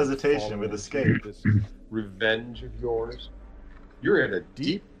extent the you're hesitation falling with into escape. This revenge of yours. You're in a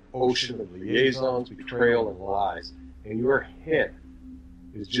deep ocean of liaisons, betrayal, and lies, and your head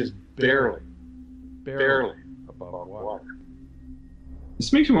is just barely above water.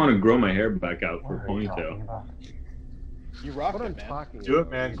 This makes me want to grow my hair back out for What a are you talking ponytail. about? You rock What it, I'm man. talking Do it,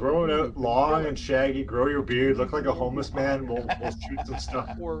 about man. is Grow it who out you've been long killing. and shaggy. Grow your beard. Look like a homeless man. We'll shoot some stuff.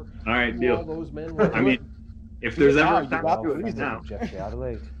 Or All right, who all deal. those men were. I mean, if there's Yeah, ever you time got to do the it, it's reason. now. Jeffrey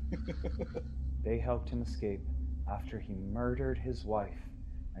Adelaide. They helped him escape after he murdered his wife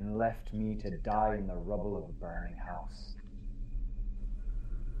and left me to die in the rubble of a burning house.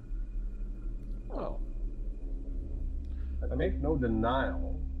 Well, I make no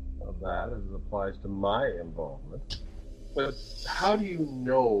denial of that as it applies to my involvement. But how do you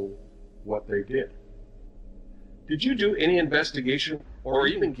know what they did? Did you do any investigation or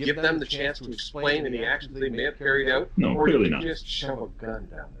even give them the chance to explain any actions they may have carried out? No, or clearly did not. you just shove a gun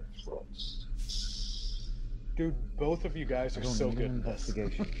down their throats? Dude, both of you guys I are don't so need good an at this.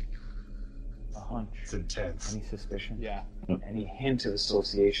 investigation. A hunch. It's intense. Any suspicion. Yeah. Any hint of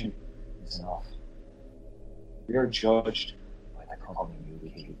association is enough. We are judged by the company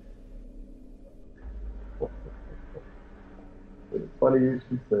you keep. It's funny you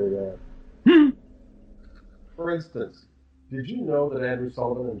should say that. For instance, did you know that Andrew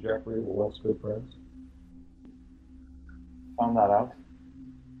Sullivan and Jeffrey were once good friends? Found that out?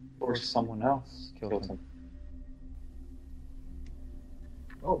 Or someone else killed him?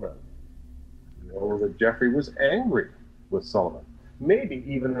 Oh, man. You know that Jeffrey was angry with Sullivan, maybe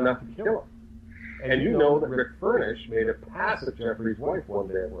even enough to kill him. And you know that Rick Furnish made a pass at Jeffrey's wife one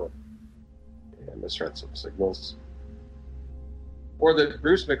day at work and misread some signals. Or that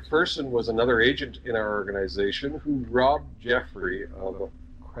Bruce McPherson was another agent in our organization who robbed Jeffrey of a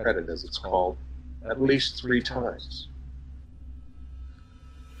credit, as it's called, at least 3 times.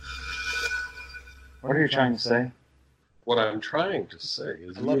 What are you trying to say? What I'm trying to say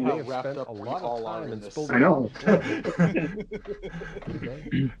is I love you how may have wrapped spent up a we lot all of are time in in this. this. I know.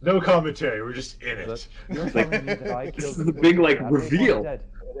 No commentary. We're just in it. You're telling me that I This killed is the big, like, That made one reveal. dead.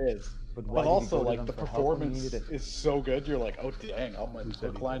 It is. But, But why did you also, go to like, them the for help when you performance needed it? is so good, you're like, oh dang, I'm a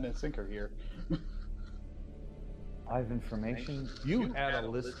hook, line, and sinker here. I have information. You had a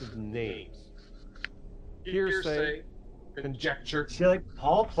list of names. Hearsay, conjecture. See, like,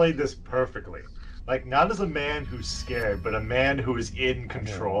 Paul played this perfectly. Like, not as a man who's scared, but a man who is in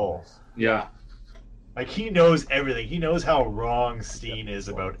control. Yeah. Like, he knows everything. He knows how wrong Steen is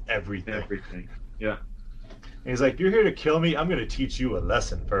about everything. Everything. Yeah. And he's like, you're here to kill me? I'm going to teach you a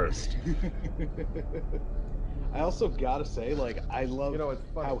lesson first. I also gotta say, like, I love You know, it's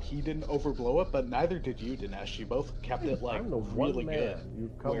funny. how he didn't overblow it, but neither did you, Dinesh. You both kept it, like, I'm the really one man good.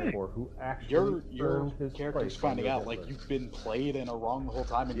 you've come Where for who actually Your earned his character's place on finding your out, like, list. you've been played and are wrong the whole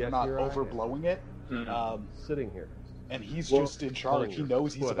time, and Yes, you're not here I am. overblowing it. Mm. Sitting here. And he's Well, just in charge. He pulling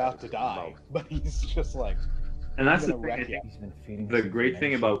knows your he's foot about out to of your die, mouth. but he's just like, And that's I'm the gonna thing. I wreck think you. He's been feeding the some great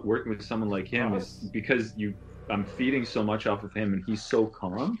thing information. about working with someone like him is because I'm feeding so much off of him, and he's so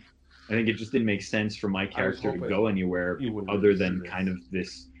calm. I think it just didn't make sense for my character to hoping go anywhere you wouldn't other see than this. kind of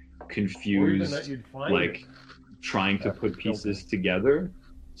this Or even confused, that you'd find like it. trying to After put killing pieces together.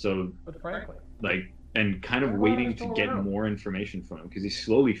 So But frankly, like, and kind of Why don't I waiting just to go get around? more information from him because he's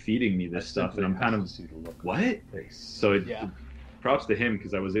slowly feeding me this stuff, and I'm kind of what? So Yeah. props to him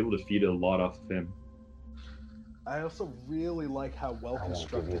because I was able to feed a lot off of him. I also really like how well I won't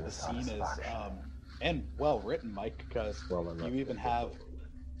give you constructed the the scene is, satisfaction. and well written, Mike, because Well, I'm not you even gonna have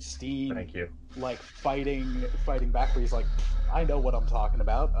Steen Thank you. like fighting back where he's like, I know what I'm talking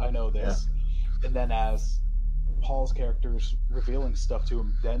about. I know this. And then as Paul's character's revealing stuff to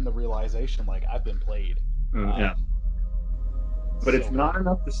him, then the realization, like, I've been played. Yeah, but it's so not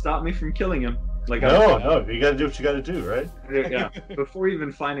enough to stop me from killing him. Like No, you gotta do what you gotta do, right? yeah, before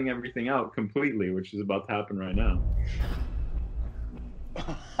even finding everything out completely, which is about to happen right now.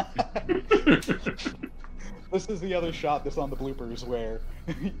 This is the other shot that's on the bloopers where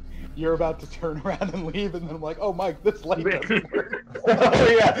you're about to turn around and leave, and then I'm like, oh, Mike, this light doesn't work. Oh,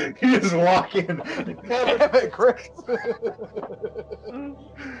 yeah. You just walk in. Damn it, Chris.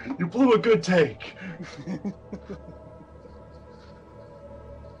 You blew a good take.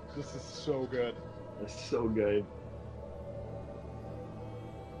 This is so good. That's so good.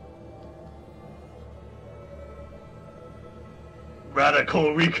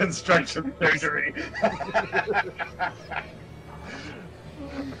 Radical reconstruction surgery.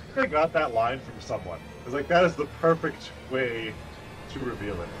 I got that line from someone. I was like, that is the perfect way to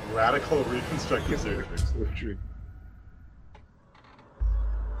reveal it. Radical reconstructive surgery.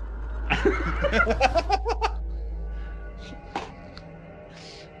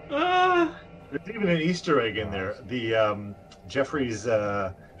 There's even an Easter egg in there. The Jeffrey's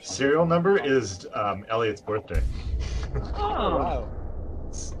serial number is Elliot's birthday. Oh, Wow.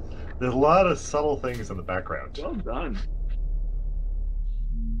 There's a lot of subtle things in the background. well done.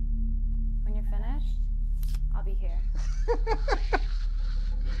 When you're finished, I'll be here.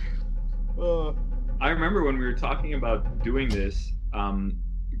 I remember when we were talking about doing this,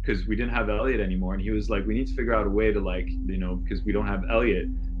 because we didn't have Elliot anymore, and he was like, "We need to figure out a way to, like, you know, because we don't have Elliot."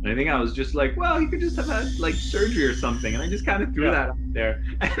 And I think I was just like, "Well, you could just have had like surgery or something," and I just kind of threw that out there.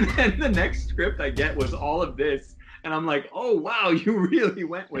 And then the next script I get was all of this, and I'm like, "Oh wow, you really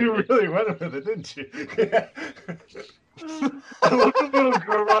went with You it." really went with it, didn't you? I love the little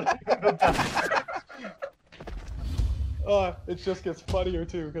girl running in the back. It just gets funnier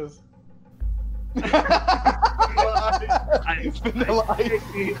too, because Vanilla Ice.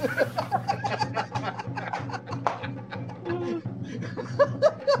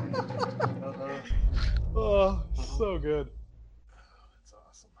 Oh, so good. That's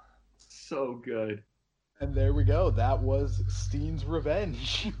awesome. So good. And there we go. That was Steen's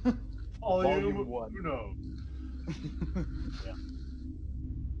Revenge. Volume 1. No.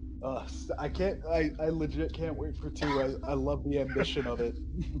 I legit can't wait for 2. I love the ambition of it.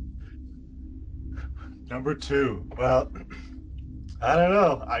 Number 2. Well, I don't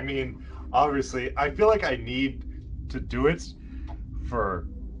know. I mean, obviously, I feel like I need to do it for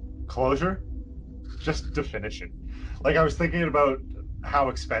closure, just to finish it. Like, I was thinking about how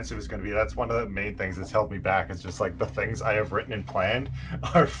expensive it's going to be. That's one of the main things that's held me back. It's just like the things I have written and planned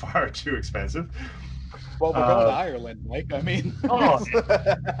are far too expensive. Well, we're going to Ireland, Mike. I mean,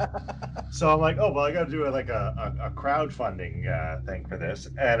 So I'm like, oh well, I got to do a crowdfunding thing for this.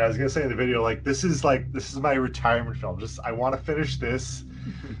 And I was gonna say in the video, like, this is my retirement film. Just I want to finish this,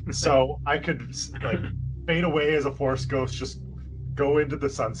 so I could like fade away as a Force ghost, just go into the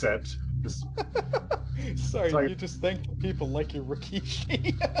sunset. Just sorry, you just thank people like your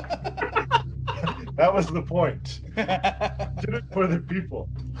Rikishi. That was the point. I did it for the people.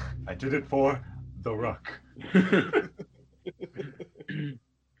 I did it for The Rock.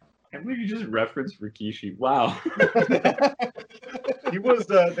 Can't believe you just referenced Rikishi. Wow. He was.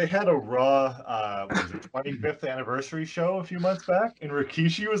 They had a Raw, 25th anniversary show a few months back, and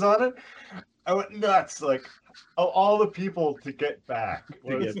Rikishi was on it. I went nuts. Like, of all the people to get back,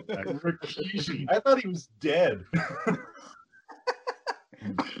 Rikishi. I thought he was dead.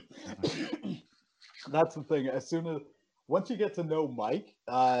 That's the thing. Once you get to know Mike,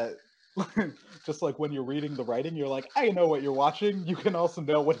 just like when you're reading the writing, you're like, I know what you're watching. You can also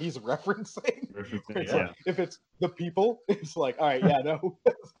know what he's referencing. Like, if it's the people, it's like, all right, yeah, no,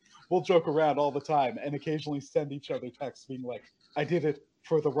 we'll joke around all the time and occasionally send each other texts being like, I did it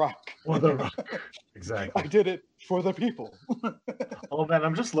for The Rock. For The Rock. Exactly. I did it for the people. Oh man,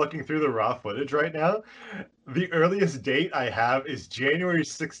 I'm just looking through the raw footage right now. The earliest date I have is January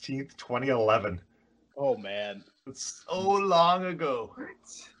 16th, 2011. Oh man. It's so long ago.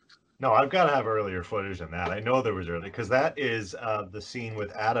 No, I've got to have earlier footage than that. I know there was early because that is the scene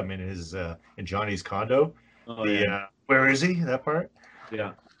with Adam in his in Johnny's condo. Oh, yeah. Where is he? That part?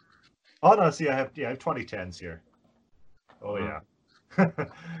 Yeah. Oh no, see, I have 2010s here. Oh yeah.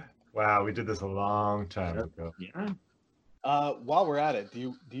 Wow, we did this a long time ago. Yeah. While we're at it,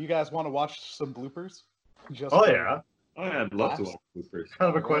 do you guys want to watch some bloopers? Yeah. Oh yeah, I'd love to watch bloopers. What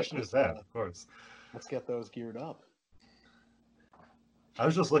kind of a question is that? Of course. Let's get those geared up. I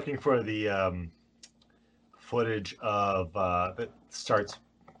was just looking for the footage of that starts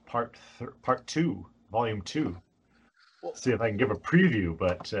part 2, volume 2. See if I can give a preview,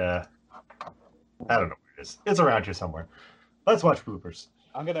 but I don't know where it is. It's around here somewhere. Let's watch bloopers.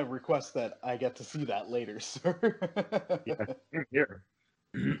 I'm gonna request that I get to see that later, sir. Yeah, here.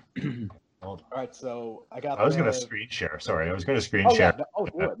 All right, so I got. I was gonna screen share. Sorry, I was gonna screen share. Yeah. Oh,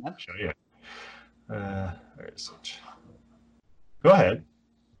 do it, man. Show you. Where is it? Go ahead.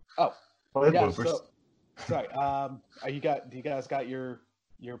 Oh, play yeah, bloopers. So, sorry. Do you guys got your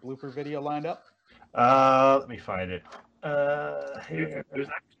blooper video lined up? Let me find it. Here. There's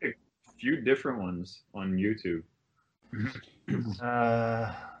actually a few different ones on YouTube.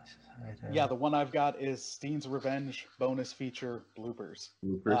 Yeah, the one I've got is Steen's Revenge bonus feature bloopers.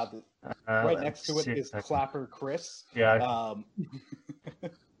 Right next to it is Clapper Chris. Yeah.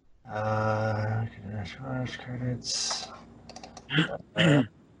 Credits.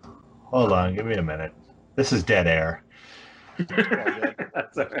 Hold on, give me a minute. This is dead air.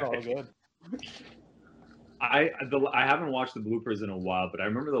 That's all good. I haven't watched the bloopers in a while, but I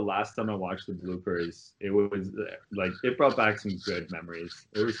remember the last time I watched the bloopers, it was like it brought back some good memories.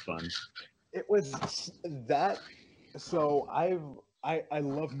 It was fun. It was that. So I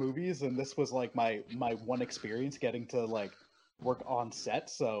love movies, and this was like my one experience getting to like work on set.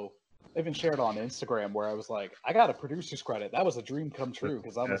 So I even shared on Instagram where I was like, I got a producer's credit. That was a dream come true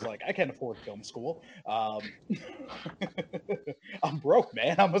because I was like, I can't afford film school. I'm broke,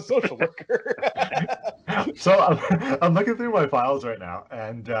 man. I'm a social worker. So I'm looking through my files right now,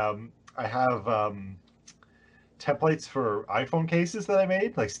 and I have templates for iPhone cases that I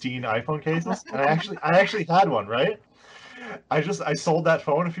made, like Steen iPhone cases, and I actually had one, right? I sold that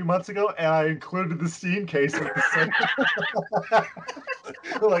phone a few months ago, and I included the Steam case with the same.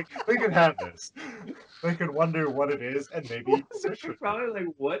 Like, we can have this. They could wonder what it is, and maybe search for probably like,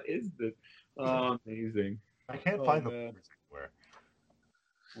 what is this? Oh, amazing! I can't find the bloopers anywhere.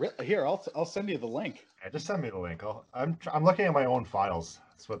 Really? Here, I'll send you the link. Yeah, just send me the link. I'm looking at my own files.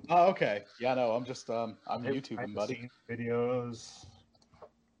 That's what. Oh, okay. Yeah, no, I'm just I'm YouTubing, buddy. Videos.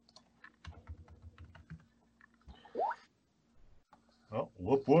 Oh,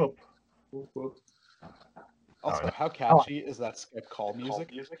 whoop whoop. Whoop, whoop. Also, how catchy is that Skype call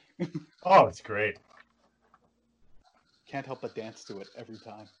music? Oh, it's great. Can't help but dance to it every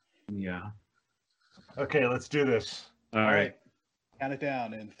time. Yeah. Okay, let's do this. All right. Count it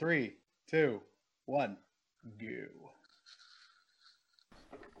down in 3, 2, 1, go.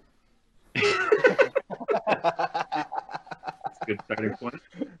 That's a good starting point.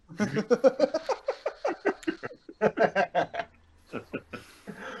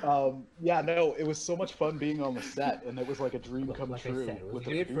 Yeah, no, it was so much fun being on the set, and it was like a dream come true with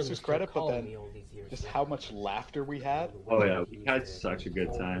the producer's credit, but then just how much laughter we had. Oh yeah, we had such a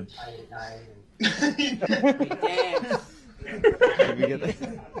good time. Did we get that?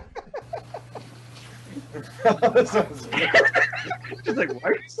 She's like, why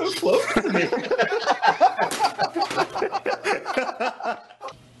are you so close to me?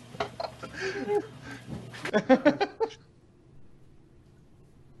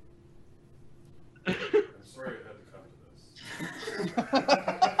 I'm sorry I had to come to this.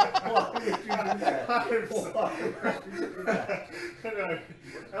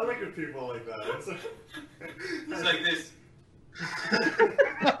 I look at people like that. It's like this.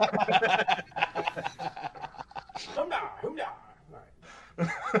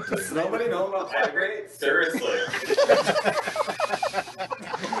 Does nobody know about Flagrate? Seriously.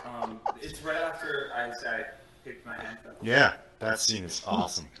 It's right after I picked my handcuff. Yeah, that scene is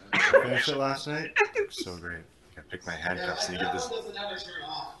awesome. I finished it last night. So great. I picked my handcuffs and you get this.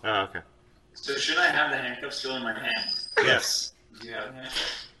 Oh, okay. So should I have the handcuffs still in my hand? Yes. Yeah.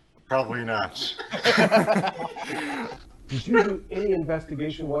 Probably not. Did you do any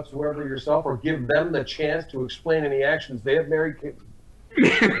investigation whatsoever yourself, or give them the chance to explain any actions they have married?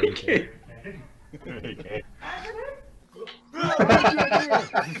 Okay.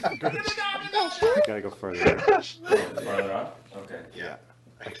 Gotta go further. Farther up? Okay. Yeah.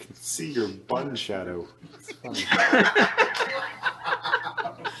 I can see your bun shadow. It's funny.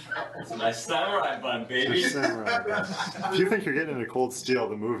 It's a nice samurai bun, baby. It's a samurai bun. If you think you're getting into Cold Steel,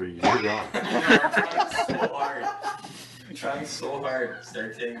 the movie, you're wrong. I'm trying so hard.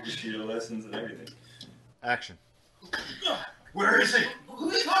 Start taking Bushido lessons and everything. Action. Where is he? Who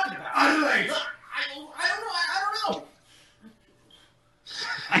are you talking about? Adelaide! I don't know.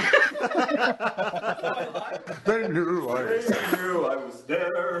 They knew I was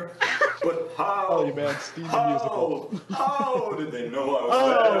there, but how? Oh, you man, Steve the musical. How did they know I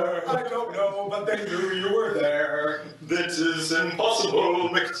was there? I don't know, but they knew you were there. This is impossible.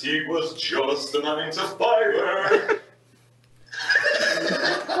 McTeague was just a 9 to 5er.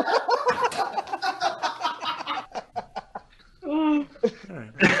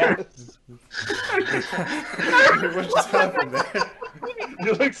 What just happened there?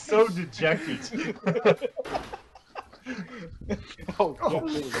 You look so dejected. Oh,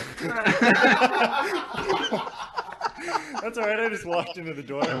 That's alright, I just walked into the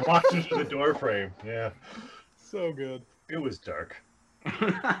door. I walked into the door frame, yeah. so good. It was dark. You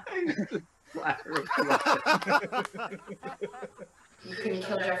couldn't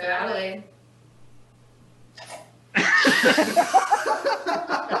kill Jeffrey Adelaide.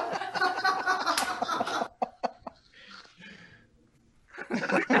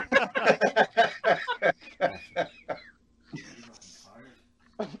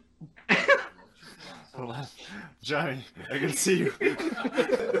 Johnny, I can see you.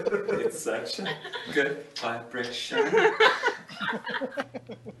 It's such a good vibration.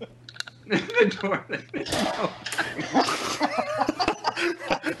 The door. I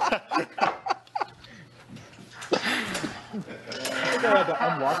had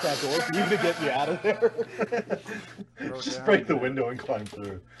to unlock that door for you to get me out of there. Just break the window and climb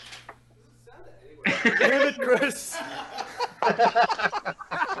through. Damn it, Chris!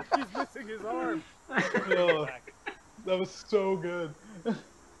 He's missing his arm. Oh, that was so good. Thank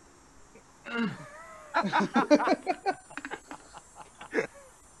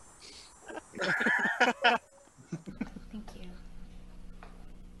you.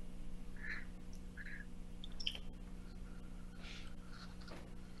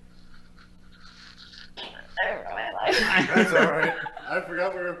 I really like it. That's alright. I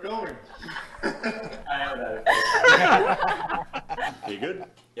forgot we were filming. I have that. You good?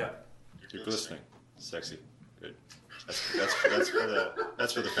 Yeah. Keep listening. Sexy. Good. That's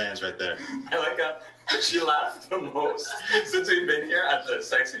for the fans right there. I like how she laughed the most since we've been here at the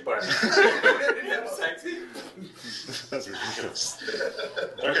sexy part. Yeah, sexy? That's ridiculous.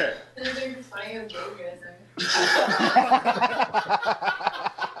 Okay. It's funny how gay you guys are.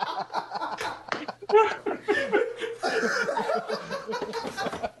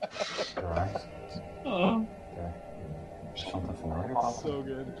 Oh. Something familiar, Papa? So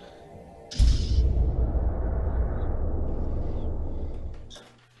good.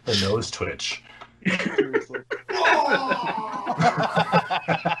 The nose twitch. Seriously.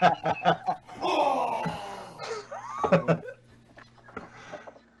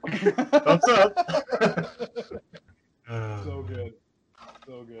 Thumbs up. So good.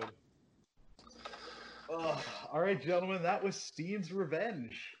 So good. All right, gentlemen, that was Steve's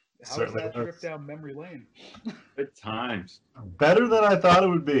Revenge. How was Certainly that was. trip down memory lane? Good times. Better than I thought it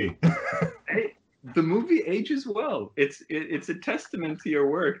would be. Hey, the movie ages well. It's a testament to your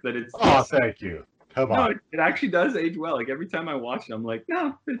work that it's. Oh, thank you. Come No, on. it actually does age well. Like every time I watch it, I'm like,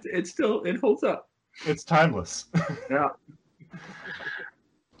 no, it's still, it holds up. It's timeless. Yeah,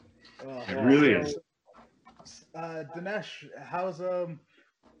 Oh, it really is. Dinesh, how's All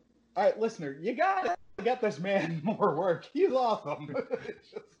right, listener, you gotta get this man more work. He's awesome.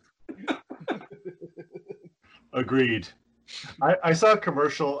 Agreed. I saw a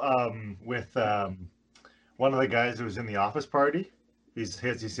commercial with one of the guys who was in the Office Party. He's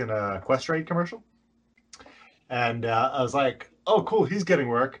in a Questrade commercial, and I was like, "Oh, cool, he's getting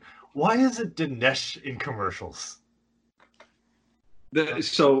work. Why is it Dinesh in commercials?"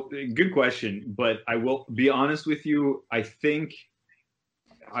 So good question, but I will be honest with you. I think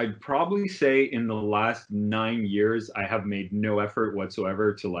I'd probably say in the last 9 years, I have made no effort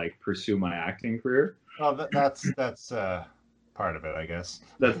whatsoever to like pursue my acting career. Oh, that's part of it, I guess.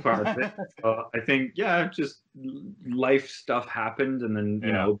 That's part of it. I think, yeah, just life stuff happened, and then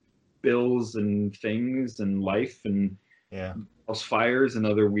you know, bills and things, and life, and house fires, and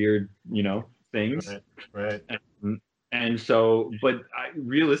other weird, you know, things. Right. And so, but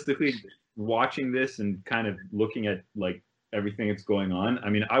realistically, watching this and kind of looking at like everything that's going on, I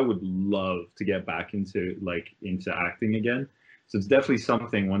mean, I would love to get back into acting again. So it's definitely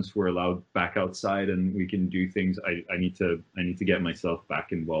something. Once we're allowed back outside and we can do things, I need to get myself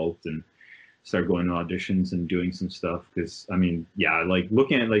back involved and start going to auditions and doing some stuff. Because I mean, yeah, like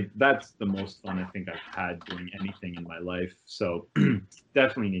looking at like that's the most fun I think I've had doing anything in my life. So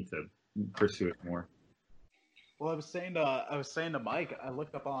definitely need to pursue it more. Well, I was saying to Mike, I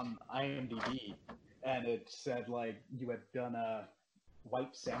looked up on IMDb, and it said like you had done a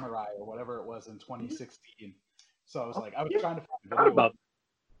White Samurai or whatever it was in 2016. So I was like, I was trying to find about.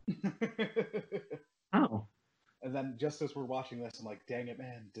 Oh. And then just as we're watching this, I'm like, dang it,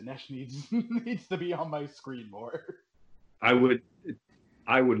 man, Dinesh needs to be on my screen more. I would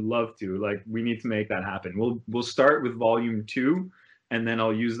love to. Like, we need to make that happen. We'll start with volume 2. And then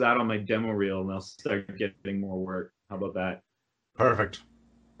I'll use that on my demo reel, and I'll start getting more work. How about that? Perfect.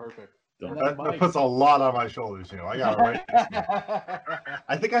 That puts a lot on my shoulders. You know, I gotta write this movie.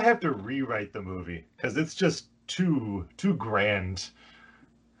 I think I have to rewrite the movie because it's just too grand.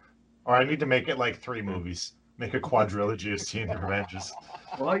 Or I need to make it like 3 movies. Make a quadrilogy of Scene and Revenges.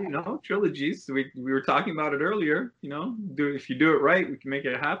 Well, you know, trilogies. We were talking about it earlier. You know, if you do it right, we can make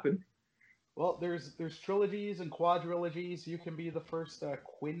it happen. Well, there's trilogies and quadrilogies. You can be the first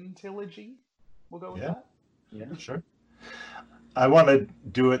quintilogy. We'll go with that. Yeah, sure. I want to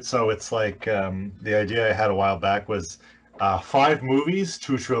do it so it's like the idea I had a while back was 5 movies,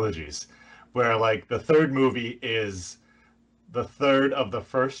 2 trilogies, where like the third movie is the third of the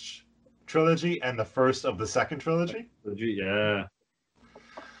first trilogy and the first of the second trilogy. Yeah.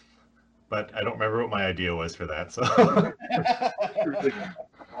 But I don't remember what my idea was for that. So.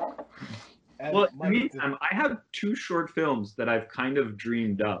 Well, in the meantime, I have 2 short films that I've kind of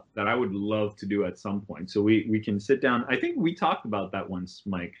dreamed up that I would love to do at some point. So we can sit down. I think we talked about that once,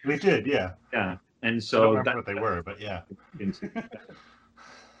 Mike. We did, yeah. Yeah, and so I don't remember what they were, but yeah.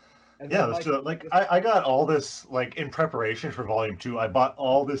 Yeah, let's do it. Like I got all this like in preparation for volume 2. I bought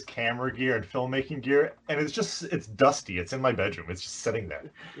all this camera gear and filmmaking gear, and it's dusty. It's in my bedroom. It's just sitting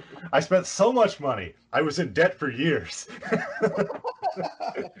there. I spent so much money. I was in debt for years.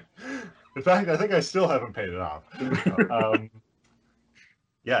 In fact, I think I still haven't paid it off.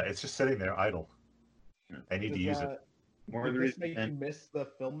 Yeah, it's just sitting there idle. I need to use it. Does this make you miss the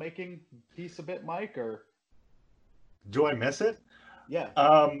filmmaking piece a bit, Mike, or do I miss it?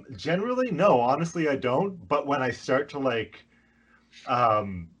 Yeah. Generally, no. Honestly, I don't. But when I start to like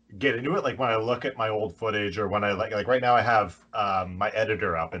get into it, like when I look at my old footage, or when I like right now I have my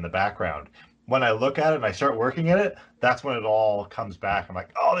editor up in the background. When I look at it and I start working at it, that's when it all comes back. I'm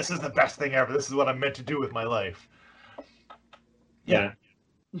like, oh, this is the best thing ever. This is what I'm meant to do with my life. Yeah.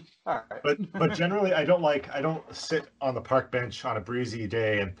 All right. But generally, I don't sit on the park bench on a breezy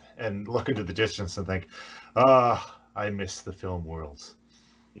day and look into the distance and think, I miss the film world.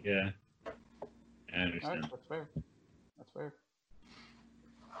 Yeah. I understand. Right, that's fair.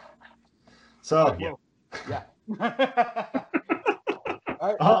 So, yeah. All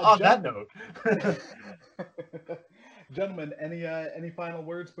right, on that note. Gentlemen, any final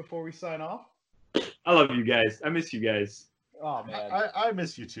words before we sign off? I love you guys. I miss you guys. Oh, man. I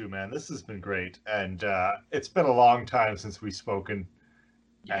miss you too, man. This has been great. And it's been a long time since we've spoken.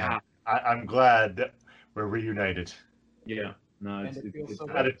 Yeah. I'm glad that we're reunited. Yeah. No, it's so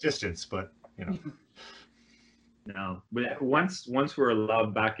at a distance, but, you know. No. But once we're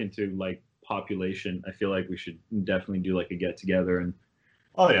allowed back into, like, population, I feel like we should definitely do, like, a get-together. And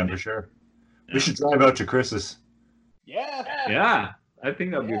oh, yeah, for sure. Yeah. We should drive out to Chris's. Yeah. Yeah. I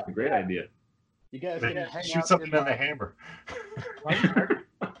think that would be a great idea. You guys can hang Shoot out something in in the my... hammer. Right?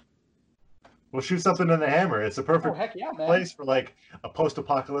 We'll shoot something in the hammer. It's a perfect Oh, heck yeah, man. place for like a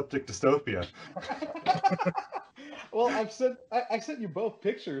post-apocalyptic dystopia. Well, I sent you both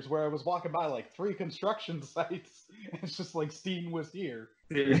pictures where I was walking by like 3 construction sites. It's just like Steen was here.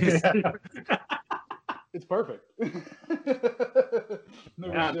 Yeah. It's perfect. There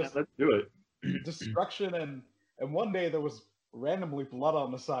was just let's do it. destruction, and one day there was randomly blood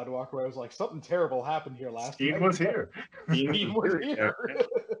on the sidewalk where I was like, something terrible happened here last Steen night. was here. Steen was here.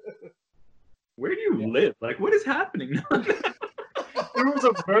 Where do you live? Like, what is happening? There was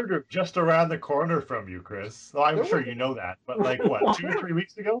a murder just around the corner from you, Chris. Well, I'm sure you know that, but like what, 2 or 3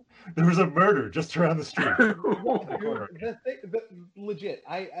 weeks ago, there was a murder just around the street. Legit,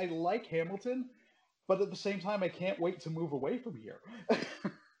 I like Hamilton, but at the same time, I can't wait to move away from here.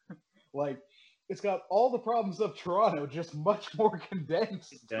 Like, it's got all the problems of Toronto, just much more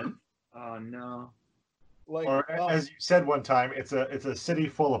condensed. Oh no. Like, Or as you said one time, it's a city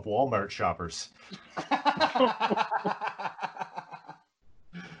full of Walmart shoppers.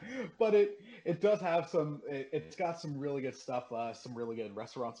 But it does have some. It's got some really good stuff. Some really good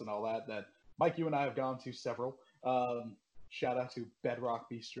restaurants and all that. That Mike, you and I have gone to several. Shout out to Bedrock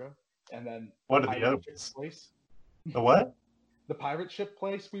Bistro, and then What are the other ones? place. The what? The pirate ship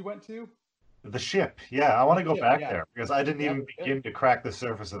place we went to. The ship. Yeah, I want to go Yeah, back yeah. there because I didn't even begin to crack the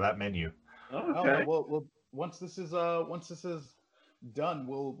surface of that menu. Oh, Oh, okay. well, once this is done,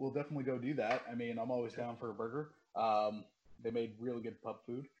 we'll definitely go do that. I mean, I'm always down for a burger. They made really good pub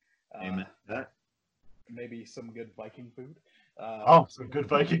food. Amen to that. Maybe some good Viking food. Oh, some good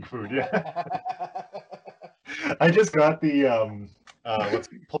Viking food. Yeah. I just got the what's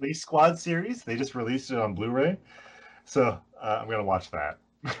it, Police Squad series. They just released it on Blu-ray, so I'm gonna watch that.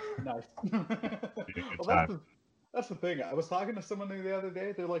 Nice. Be a good Well, time. that's the thing. I was talking to someone the other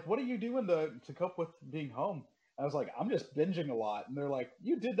day. They're like, "What are you doing to cope with being home?" I was like, "I'm just binging a lot." And they're like,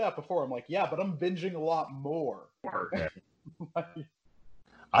 "You did that before." I'm like, "Yeah, but I'm binging a lot more." Yeah. Like,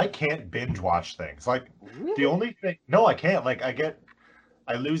 I can't binge watch things. Like really? the only thing, no, I can't. Like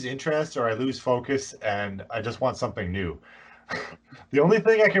I lose interest or I lose focus, and I just want something new. The only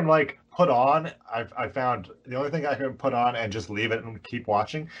thing I can like put on, I found the only thing I can put on and just leave it and keep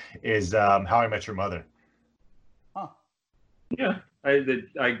watching is How I Met Your Mother. Huh. Yeah, I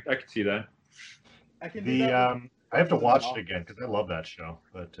could see that. I can do The that. I have to with watch Office. it again because I love that show.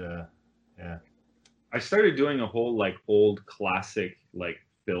 But yeah, I started doing a whole like old classic like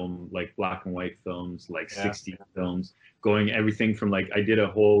film, like black and white films, like Yeah. 60s films, going everything from like I did a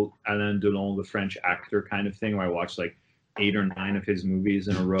whole Alain Delon, the French actor kind of thing, where I watched like 8 or 9 of his movies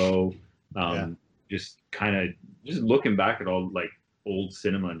in a row. Just kind of just looking back at all like old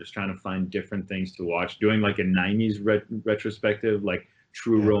cinema and just trying to find different things to watch. Doing like a 90s retrospective, like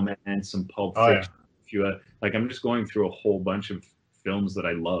True Yeah. Romance, some Pulp Oh, yeah. Fiction. A few, like I'm just going through a whole bunch of films that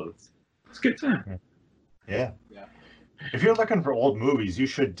I loved. It's a good time. yeah. Yeah. If you're looking for old movies, you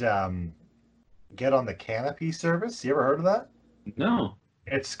should get on the Canopy service. You ever heard of that? No.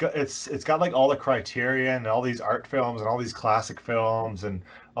 It's got like all the Criterion and all these art films and all these classic films and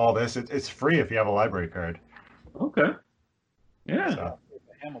all this. It's free if you have a library card. Okay. Yeah. So, The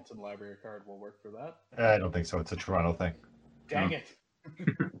Hamilton library card will work for that. I don't think so. It's a Toronto thing. Dang it.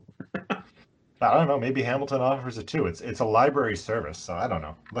 I don't know. Maybe Hamilton offers it too. It's a library service, so I don't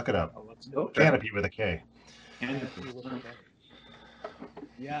know. Look it up. Oh, let's Okay. Canopy with a K.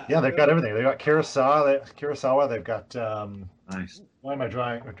 Yeah. Yeah, they've got everything. They got Kurosawa. They've got Nice. why am I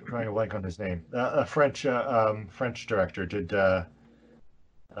drawing a blank on his name? A French director did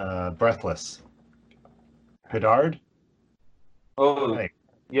Breathless. Godard. Oh, Hey.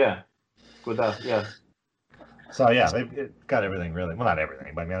 yeah. Good. Yeah. So yeah, they've got everything really. Well, not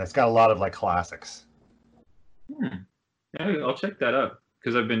everything, but man, it's got a lot of like classics. Yeah, I'll check that out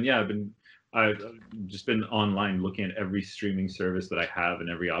because I've just been online looking at every streaming service that I have and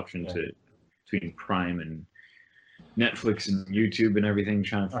every option between Prime and Netflix and YouTube and everything,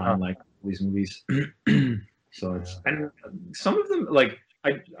 trying to find like these movies. So it's and some of them like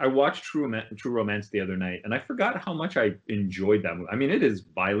I watched True Romance the other night and I forgot how much I enjoyed that movie. I mean, it is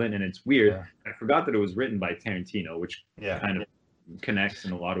violent and it's weird. Yeah. I forgot that it was written by Tarantino, which Yeah. kind of connects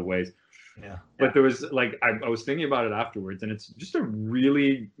in a lot of ways. Yeah. But there was like I was thinking about it afterwards, and it's just a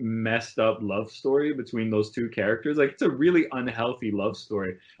really messed up love story between those two characters. Like it's a really unhealthy love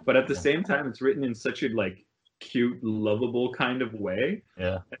story, but at the same time, it's written in such a like cute, lovable kind of way.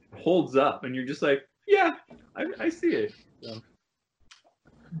 Yeah. It holds up, and you're just like, yeah, I see it. So.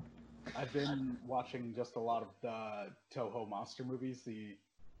 I've been watching just a lot of the Toho monster movies,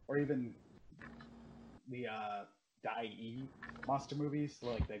 or even the Dai monster movies,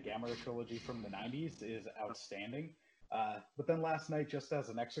 like the Gamera trilogy from the 90s, is outstanding. But then last night, just as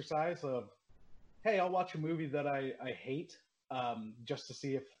an exercise of, hey, I'll watch a movie that I hate just to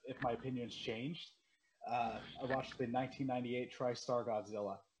see if my opinion's changed. I watched the 1998 TriStar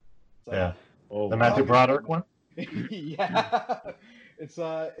Godzilla. So, Yeah. Oh, The Matthew Broderick one? yeah, it's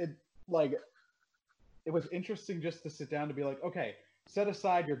it was interesting just to sit down to be like, okay, set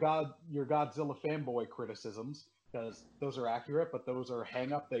aside your Godzilla fanboy criticisms because those are accurate, but those are a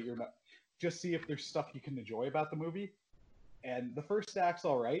hang up that you're not. Just see if there's stuff you can enjoy about the movie. And the first act's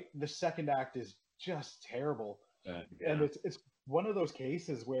all right. The second act is just terrible. And it's one of those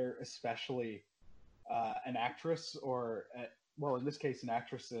cases where especially an actress or well, in this case, an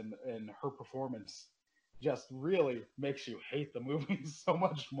actress in her performance just really makes you hate the movie so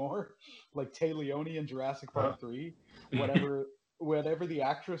much more. Like Tay Leone in Jurassic Park 3, whatever the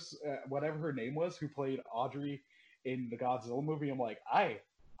actress, whatever her name was, who played Audrey in the Godzilla movie, I'm like, I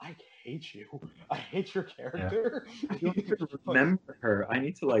hate you. I hate your character. I don't even remember her. I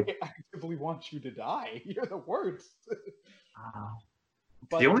need to like. I actively want you to die. You're the worst. Wow.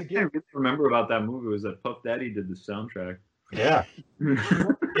 But The only thing I really remember about that movie was that Puff Daddy did the soundtrack. Yeah.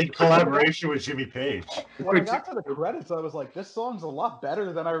 In collaboration with Jimmy Page. When I got to the credits, I was like, this song's a lot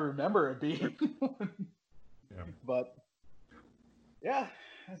better than I remember it being. Yeah. But yeah,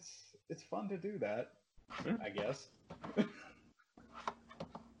 it's fun to do that, I guess.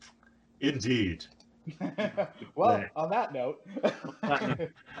 Indeed. Well, on that note.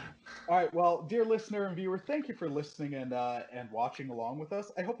 All right, well, dear listener and viewer, thank you for listening and watching along with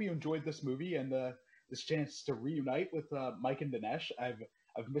us. I hope you enjoyed this movie and this chance to reunite with Mike and Dinesh.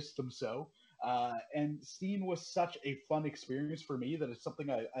 I've missed them so. And Steen was such a fun experience for me that it's something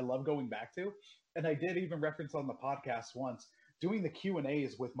I love going back to. And I did even reference on the podcast once, doing the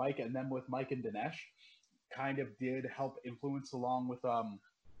Q&As with Mike and then with Mike and Dinesh kind of did help influence along with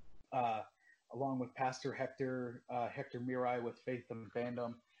Pastor Hector Mirai with Faith and Fandom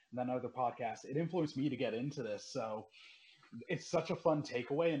and then other podcasts. It influenced me to get into this. So it's such a fun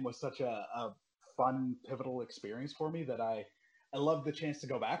takeaway and was such a fun, pivotal experience for me that I love the chance to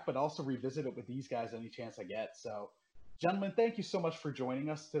go back, but also revisit it with these guys any chance I get. So, gentlemen, thank you so much for joining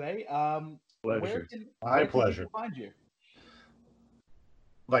us today. Pleasure. My Can pleasure. people find you?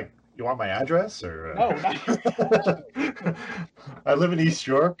 Like, you want my address or? No, not I live in East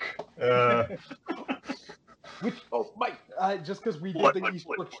York. Mike, just because we did the East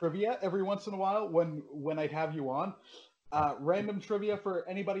York trivia every once in a while when I'd have you on. Random trivia for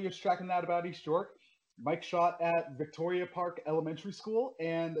anybody who's tracking that about East York. Mike shot at Victoria Park Elementary School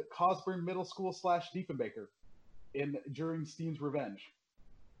and Cosburn Middle School / Diefenbaker during Steen's Revenge.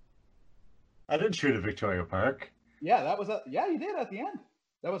 I didn't shoot at Victoria Park. Yeah, yeah, you did at the end.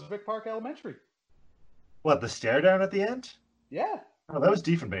 That was Vic Park Elementary. What, the stare down at the end? Yeah. Oh, that was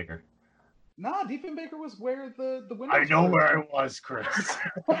Diefenbaker. Nah, Diefenbaker was where the windows I know were. where I was, Chris.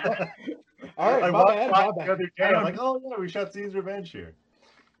 All right, I my walked bad. by the other day. I'm like, oh yeah, we shot Steve's Revenge here.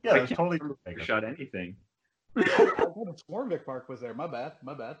 Yeah, that was totally Diefenbaker. Shot anything. I could have sworn Vic Park was there. My bad.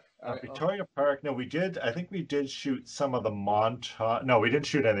 All right, Victoria Park. No, we did. I think we did shoot some of the montage. No, we didn't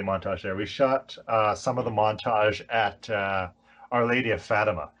shoot any montage there. We shot some of the montage at Our Lady of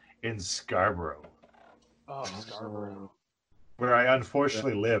Fatima in Scarborough. Oh, Scarborough. Where I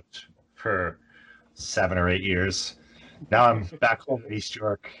unfortunately lived for 7 or 8 years. Now I'm back home in East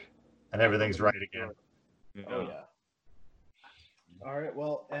York, and everything's right again. Oh yeah. All right.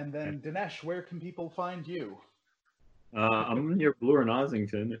 Well, and then Dinesh, where can people find you? I'm near Bloor and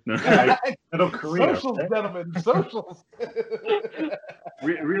Ossington. Middle Korea. Socials, gentlemen. Socials.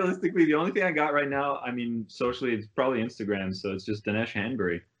 Realistically, the only thing I got right now, I mean, socially, it's probably Instagram. So it's just Dinesh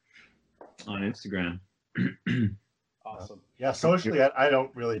Hanbury on Instagram. Awesome. Yeah, socially, I don't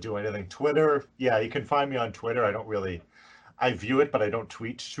really do anything. Twitter, yeah, you can find me on Twitter. I view it, but I don't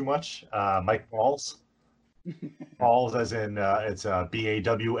tweet too much. Mike Balls. Balls as in, it's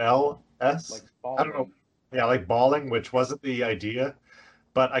BAWLS. Like I don't know. Yeah, like balling, which wasn't the idea,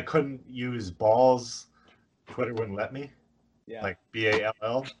 but I couldn't use balls. Twitter wouldn't let me. Yeah. Like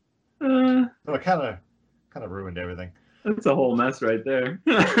BALL. So it kind of ruined everything. That's a whole mess right there.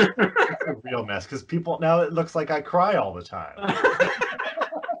 It's a real mess because people now it looks like I cry all the time.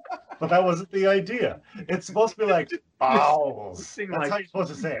 But that wasn't the idea. It's supposed to be like bowels. That's how you're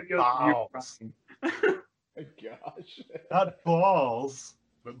supposed to say it. Bowels. My gosh. Not balls,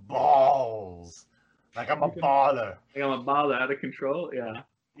 but balls. Like I'm a baller. Like I'm a baller out of control. Yeah.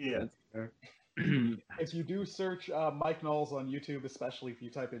 Yeah. If you do search Mike Knowles on YouTube, especially if you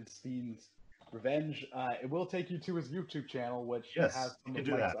type in Steen's Revenge, it will take you to his YouTube channel, which has some of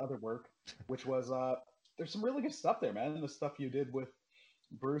Mike's other work, which was there's some really good stuff there, man. The stuff you did with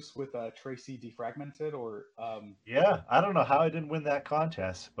Bruce with Tracy Defragmented, or Yeah, I don't know how I didn't win that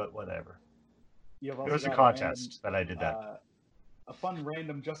contest, but whatever. It was a contest that I did that. A fun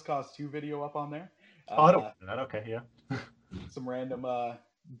random Just Cause 2 video up on there. Oh, I don't know that. Okay, yeah. Some random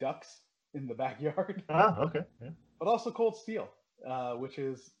ducks in the backyard. Ah, okay. Yeah. But also Cold Steel, which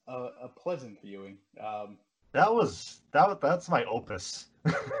is a pleasant viewing. That's my opus.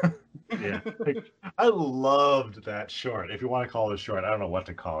 Yeah, I loved that short. If you want to call it a short, I don't know what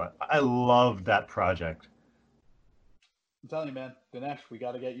to call it. I loved that project. I'm telling you, man, Dinesh, we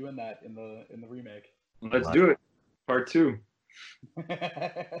got to get you in the remake. Let's do it. Part 2.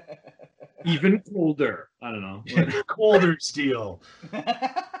 Even colder. I don't know. Colder steel.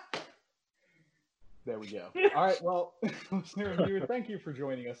 There we go. All right, well, listener and viewer, thank you for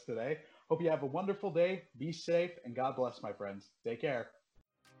joining us today. Hope you have a wonderful day. Be safe, and God bless, my friends. Take care.